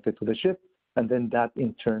also connected to the chip. And then that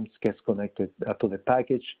in turn gets connected to the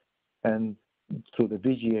package, and through the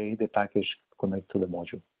VGA, the package connects to the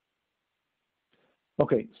module.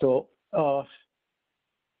 Okay, so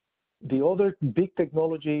the other big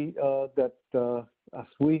technology that as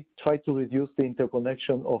we try to reduce the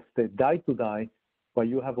interconnection of the die-to-die, what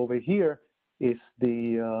you have over here is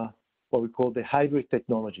the what we call the hybrid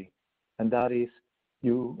technology. And that is,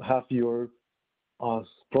 you have your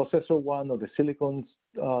processor 1 or the silicon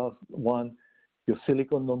 1, your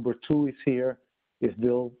silicon number 2 is here, is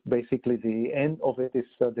built, basically the end of it is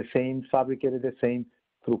the same, fabricated the same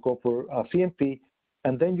through copper CMP,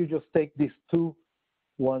 and then you just take these two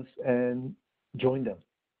ones and join them.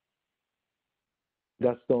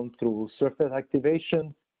 That's done through surface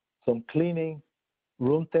activation, some cleaning,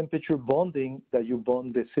 room temperature bonding, that you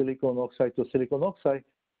bond the silicon oxide to silicon oxide,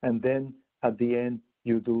 and then at the end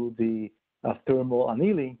you do the thermal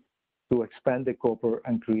annealing to expand the copper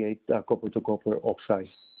and create copper to copper oxide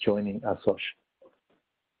joining as such.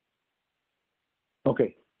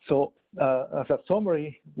 Okay, so as a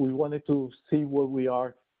summary, we wanted to see where we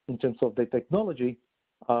are in terms of the technology,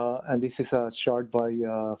 and this is a chart by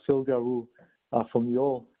Phil Garou from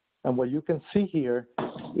YOL. And what you can see here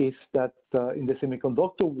is that in the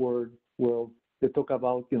semiconductor world, they talk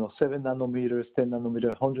about 7 nanometers, 10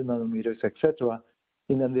 nanometers, 100 nanometers, etc.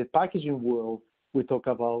 And in the packaging world, we talk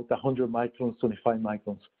about 100 microns, 25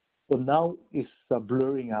 microns. But now it's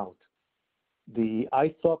blurring out. The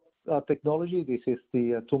iSOP technology, this is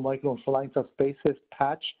the 2 micron lines and spaces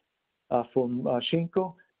patch from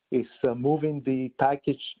Shinko, is moving the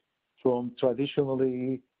package from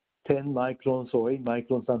traditionally 10 microns or 8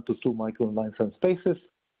 microns down to 2 micron lines and spaces.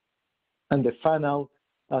 And the fan-out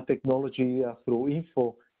technology through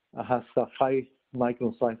Info has 5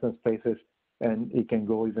 micron lines and spaces, and it can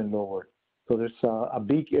go even lower. So there's a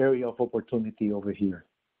big area of opportunity over here.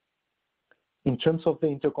 In terms of the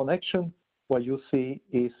interconnection, what you see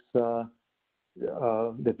is the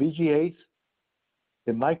VGAs,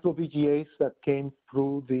 the micro VGAs that came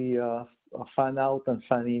through the fan-out and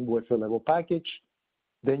fan-in wafer level package.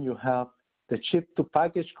 Then you have the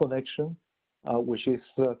chip-to-package connection, which is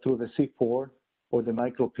through the C4 or the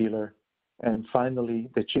micropillar. And finally,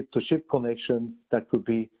 the chip-to-chip connection that could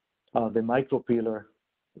be the micropillar,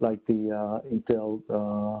 like the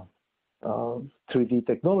Intel 3D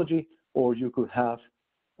technology, or you could have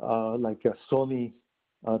like a Sony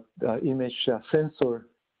image sensor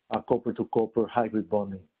copper-to-copper hybrid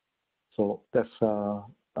bonding. So that's an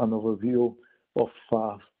overview of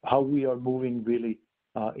how we are moving really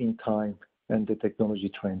in time and the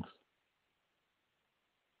technology trends.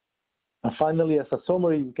 And finally, as a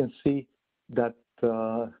summary, you can see that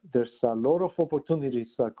there's a lot of opportunities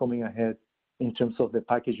coming ahead in terms of the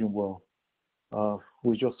packaging world.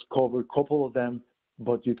 We just covered a couple of them,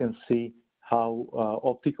 but you can see how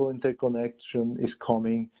optical interconnection is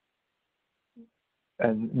coming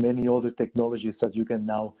and many other technologies that you can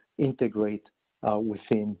now integrate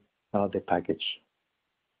within the package.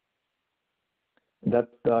 That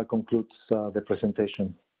concludes the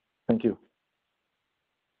presentation. Thank you.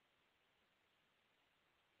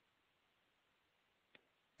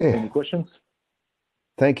 Okay. Any questions?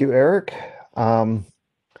 Thank you, Eric. I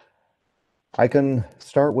can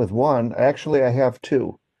start with one. Actually, I have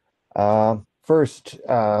two. First,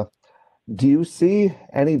 do you see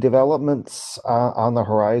any developments on the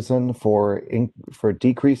horizon for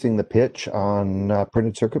decreasing the pitch on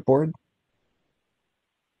printed circuit board?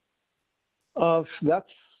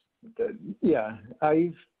 Yeah,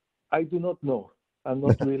 I do not know. I'm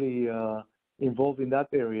not really involved in that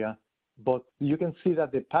area, but you can see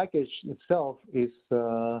that the package itself is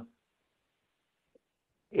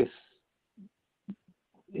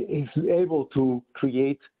able to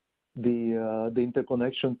create the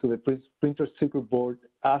interconnection to the printer circuit board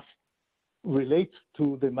as relates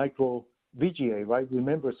to the micro VGA, right?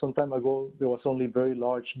 Remember, some time ago there was only very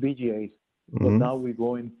large VGAs, but now we're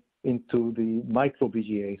going into the micro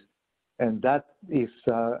VGAs, and that is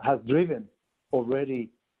has driven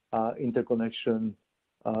already interconnection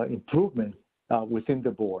improvement within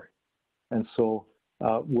the board. And so,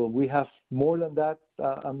 will we have more than that?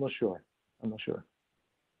 I'm not sure.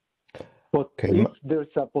 But if there's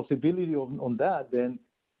a possibility on that, then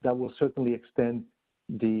that will certainly extend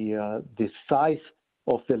the size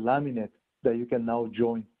of the laminate that you can now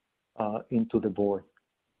join into the board.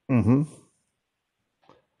 Mm-hmm.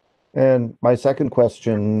 And my second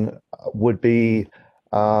question would be,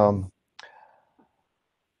 how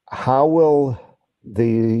will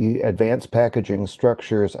the advanced packaging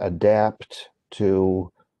structures adapt to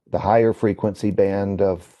the higher frequency band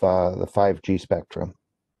of the 5G spectrum?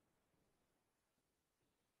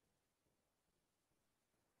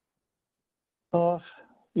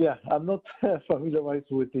 Yeah, I'm not familiarized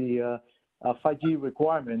with the 5G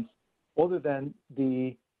requirements, other than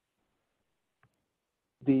the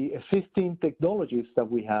existing technologies that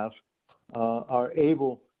we have are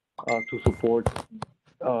able to support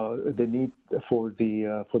the need for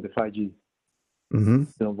the 5G. Mm-hmm.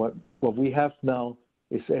 You know, what we have now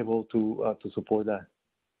is able to support that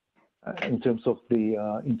in terms of the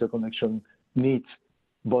interconnection needs.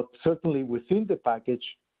 But certainly within the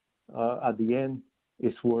package, at the end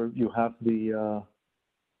is where you have the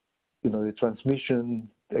the transmission,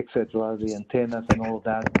 etc., the antennas and all of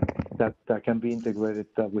that can be integrated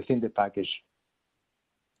within the package.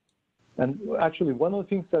 And actually, one of the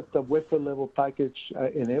things that the wafer level package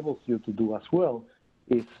enables you to do as well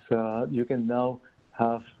is you can now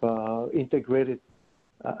have integrated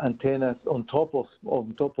antennas on top of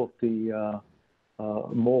the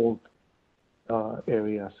mold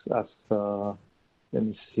areas. As let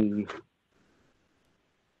me see,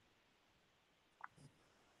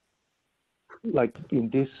 like in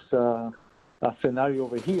this scenario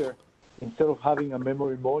over here, instead of having a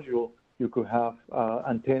memory module, you could have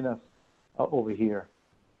antennas over here.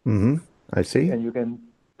 Mm-hmm. I see. And you can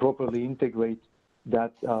properly integrate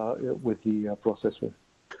that with the processor.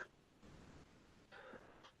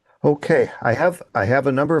 Okay, I have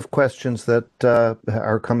a number of questions that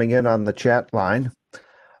are coming in on the chat line.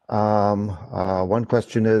 One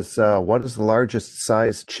question is, what is the largest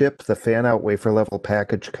size chip the fan-out wafer level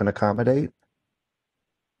package can accommodate?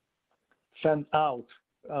 Fan-out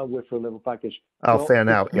wafer level package. Oh, well,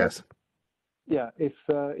 fan-out, yes. Yeah, it's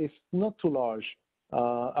not too large.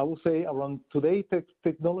 I would say around today's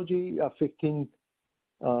technology, 15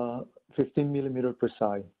 millimeter per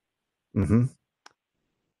side. Mm-hmm.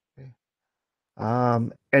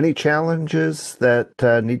 Any challenges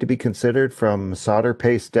that need to be considered from solder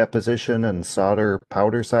paste deposition and solder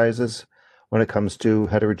powder sizes when it comes to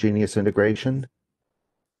heterogeneous integration?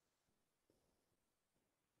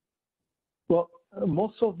 Well,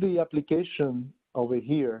 most of the application over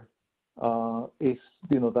here is,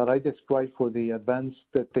 that I described for the advanced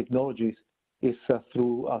technologies is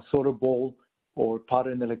through solder ball or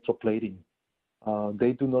pattern electroplating.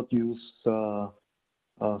 They do not use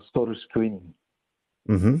solder screening.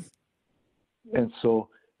 Mm-hmm. And so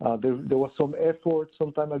there was some effort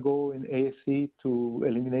some time ago in ASE to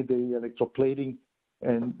eliminate the electroplating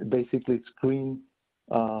and basically screen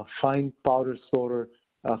fine powder solder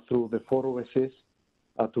through the photoresist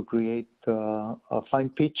to create a fine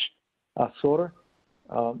pitch solder.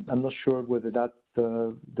 I'm not sure whether that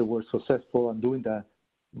they were successful in doing that,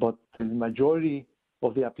 but the majority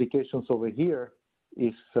of the applications over here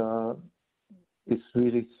is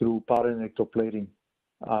really through pattern electroplating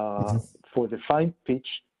for the fine pitch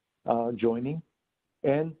joining,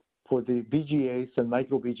 and for the BGAs and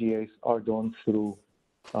micro BGAs are done through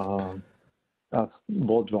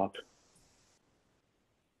ball drop.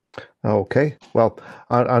 Okay. Well,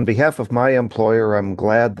 on behalf of my employer, I'm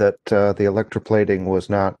glad that the electroplating was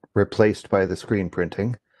not replaced by the screen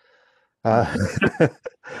printing.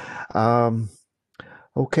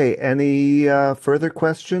 Okay. Any further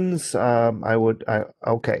questions?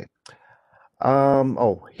 Okay.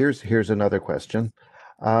 Oh, here's another question.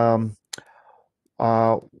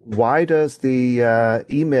 Why does the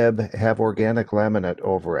EMIB have organic laminate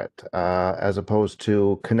over it, as opposed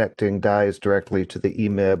to connecting dies directly to the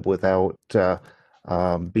EMIB without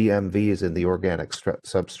BMVs in the organic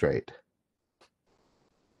substrate?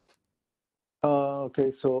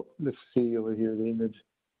 Okay, so let's see over here the image.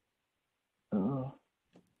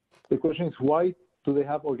 The question is, why do they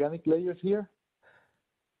have organic layers here?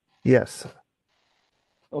 Yes.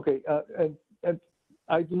 Okay, and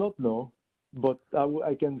I do not know, but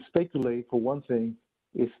I can speculate for one thing,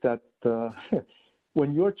 is that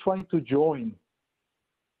when you're trying to join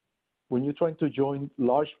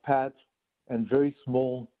large pads and very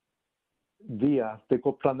small vias, the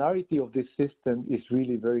coplanarity of this system is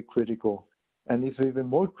really very critical. And it's even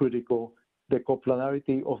more critical, the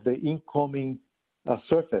coplanarity of the incoming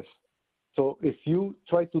surface. So if you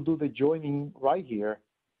try to do the joining right here,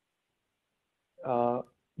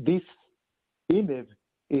 this EMIB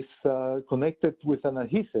is connected with an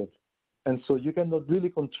adhesive. And so you cannot really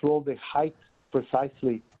control the height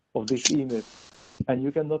precisely of this EMIB. And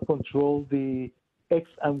you cannot control the X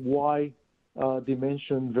and Y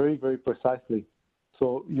dimension very, very precisely.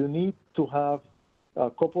 So you need to have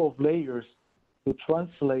a couple of layers to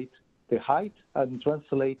translate the height and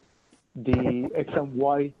translate the X and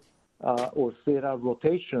Y or theta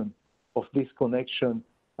rotation of this connection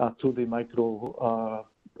to the micro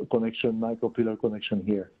pillar connection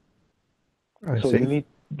here. So you need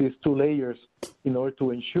these two layers in order to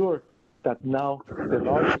ensure that now the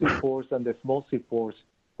large C4s and the small C4s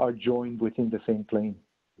are joined within the same plane.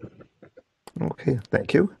 Okay,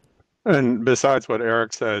 thank you. And besides what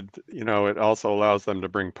Eric said, it also allows them to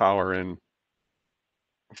bring power in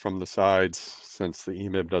from the sides, since the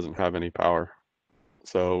EMIB doesn't have any power.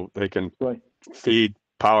 So they can feed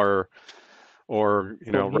power or,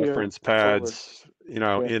 reference pads,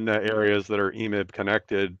 in the areas that are EMIB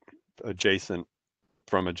connected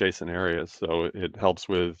from adjacent areas. So it helps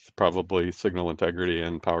with probably signal integrity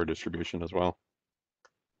and power distribution as well.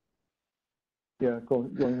 Yeah,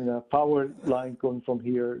 going a power line going from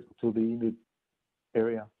here to the EMIB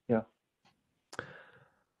area. Yeah.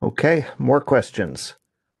 Okay, more questions.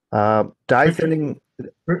 Die thinning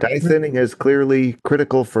is clearly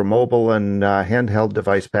critical for mobile and handheld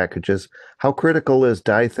device packages. How critical is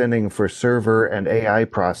die thinning for server and AI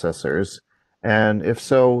processors? And if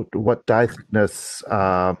so, what die thickness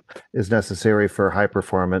is necessary for high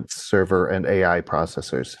performance server and AI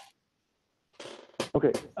processors?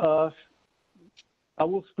 Okay, I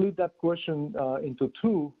will split that question into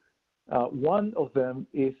two. One of them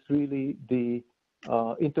is really the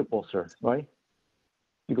interposer, right?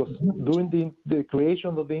 Because during the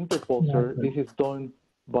creation of the interposer, this is done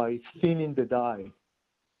by thinning the die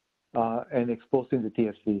and exposing the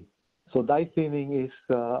TFT. So die thinning is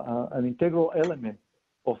an integral element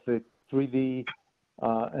of the 3D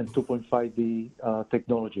and 2.5D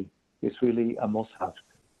technology. It's really a must-have.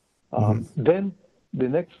 Then the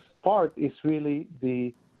next part is really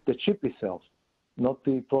the chip itself, not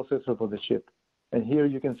the processor for the chip. And here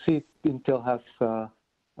you can see Intel has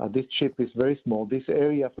this chip is very small. This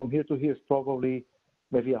area from here to here is probably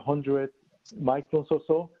maybe 100 microns or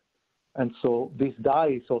so. And so this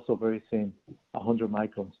die is also very thin, 100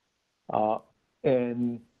 microns.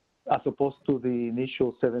 And as opposed to the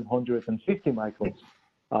initial 750 microns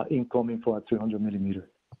incoming for a 300 millimeter.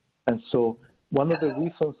 And so one of the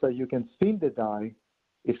reasons that you can thin the die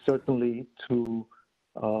is certainly to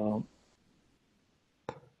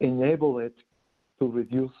enable it to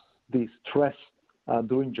reduce the stress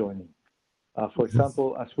during joining. For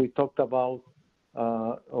example, as we talked about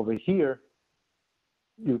over here,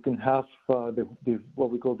 you can have what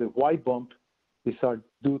we call the Y bump. These are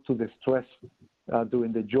due to the stress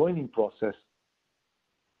during the joining process.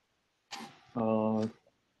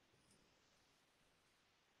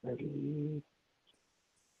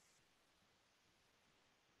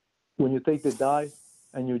 When you take the die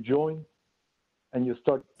and you join and you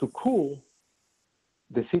start to cool,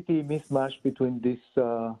 the CT mismatch between this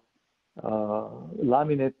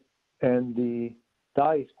laminate and the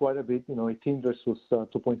die is quite a bit, 18 versus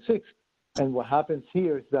 2.6. And what happens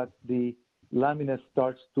here is that the laminate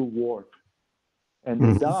starts to warp. And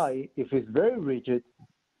the die, if it's very rigid,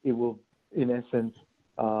 it will, in essence,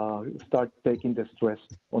 start taking the stress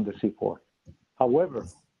on the C4. However,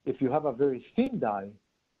 if you have a very thin die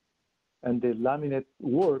and the laminate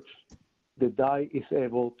works, the die is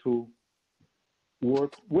able to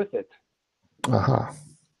work with it.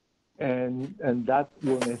 And that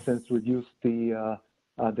will, in essence, reduce the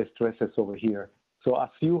stresses over here. So as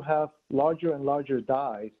you have larger and larger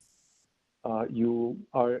dies, you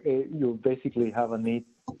basically have a need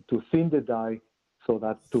to thin the die so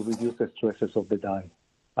that to reduce the stresses of the die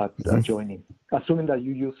at joining. Assuming that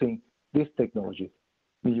you're using this technology,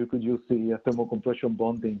 I mean, you could use the thermocompression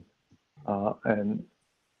bonding and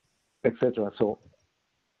etc. So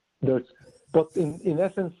but in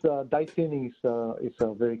essence, die thinning is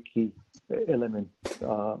a very key element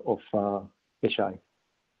of HI.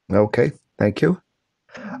 Okay, thank you.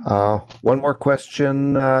 One more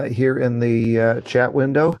question here in the chat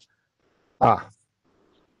window.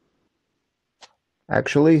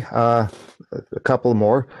 Actually, a couple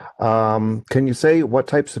more. Can you say what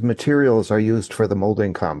types of materials are used for the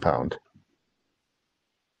molding compound?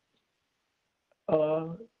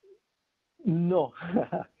 No.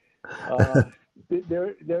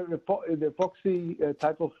 They're epoxy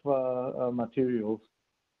type of materials,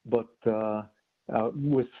 but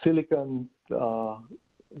with silicon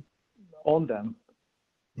on them,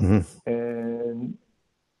 and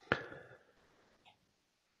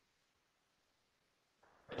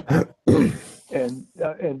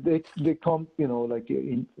they come, like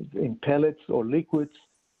in pellets or liquids,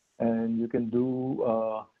 and you can do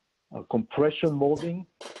a compression molding,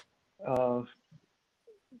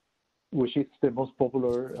 which is the most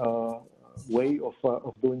popular way of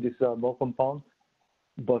doing this mold compound.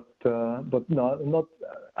 But no, not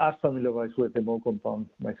as familiarized with the mold compound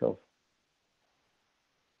myself.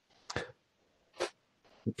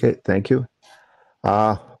 Okay, thank you.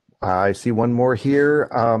 I see one more here,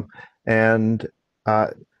 and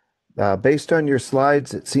based on your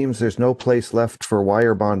slides, it seems there's no place left for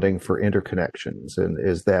wire bonding for interconnections, and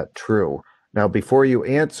is that true? Now, before you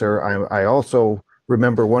answer, I also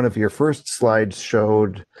remember one of your first slides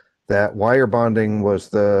showed that wire bonding was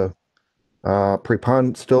the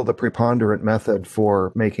still the preponderant method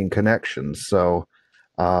for making connections. So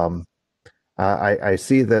I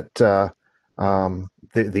see that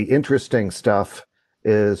the interesting stuff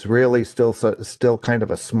is really still kind of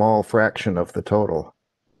a small fraction of the total.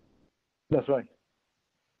 That's right.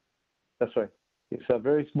 That's right. It's a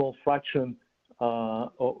very small fraction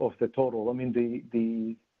of the total. I mean,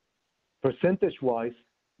 the percentage-wise,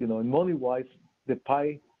 and money-wise, the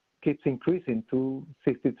pie keeps increasing to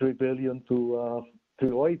 63 billion to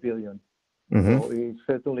 308 billion. So it's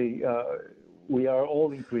certainly we are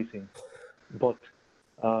all increasing, but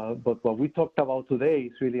what we talked about today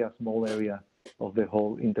is really a small area of the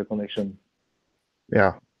whole interconnection.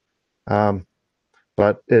 Yeah,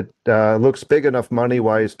 but it looks big enough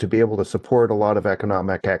money-wise to be able to support a lot of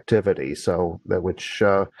economic activity. So that which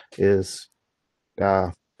is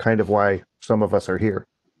kind of why some of us are here.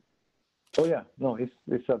 Oh yeah, no,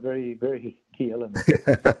 it's a very, very key element.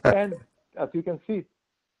 And as you can see,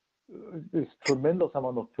 there's tremendous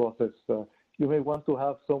amount of process. You may want to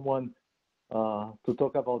have someone to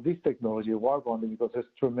talk about this technology, wire bonding, because there's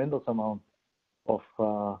tremendous amount of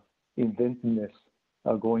inventiveness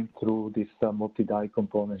going through these multi-die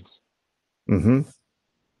components.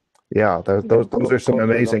 Yeah, those are some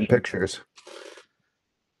amazing pictures.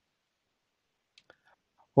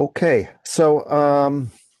 Okay, so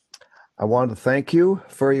I want to thank you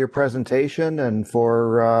for your presentation and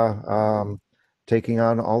for taking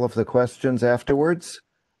on all of the questions afterwards.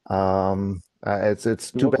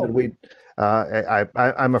 It's too bad we.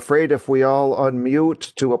 I'm afraid if we all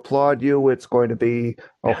unmute to applaud you, it's going to be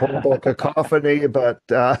a horrible cacophony. But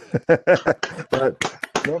No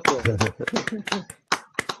problem.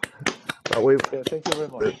 But thank you very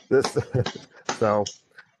much. So.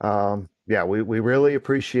 Yeah, we really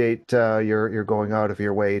appreciate your going out of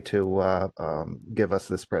your way to give us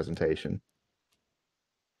this presentation.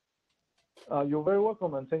 You're very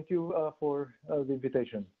welcome, and thank you for the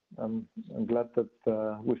invitation. I'm glad that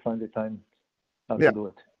we find the time to do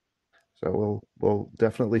it. So we'll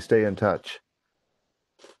definitely stay in touch.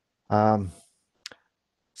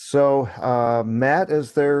 So Matt,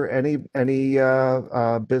 is there any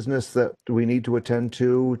business that we need to attend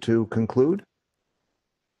to conclude?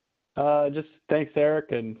 Just thanks,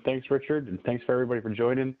 Eric, and thanks, Richard, and thanks for everybody for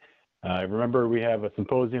joining. Remember, we have a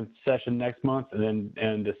symposium session next month, and then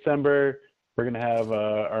in December, we're going to have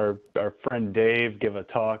our friend Dave give a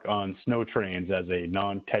talk on snow trains as a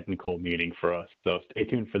non-technical meeting for us. So stay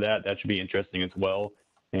tuned for that. That should be interesting as well.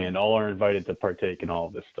 And all are invited to partake in all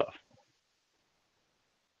of this stuff.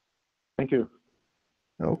 Thank you.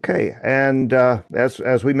 Okay, and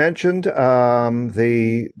as we mentioned,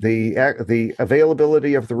 the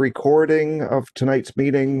availability of the recording of tonight's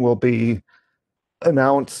meeting will be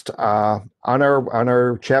announced on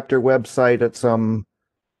our chapter website at some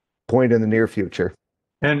point in the near future.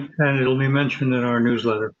 And it'll be mentioned in our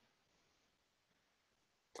newsletter.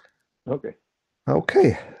 Okay.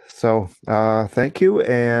 Okay, so thank you,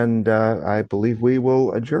 and I believe we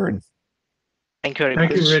will adjourn. Thank you very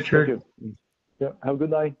Thank much. you, Richard. Thank you. Yeah. Have a good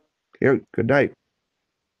night. Here, good night.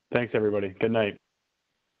 Thanks, everybody. Good night.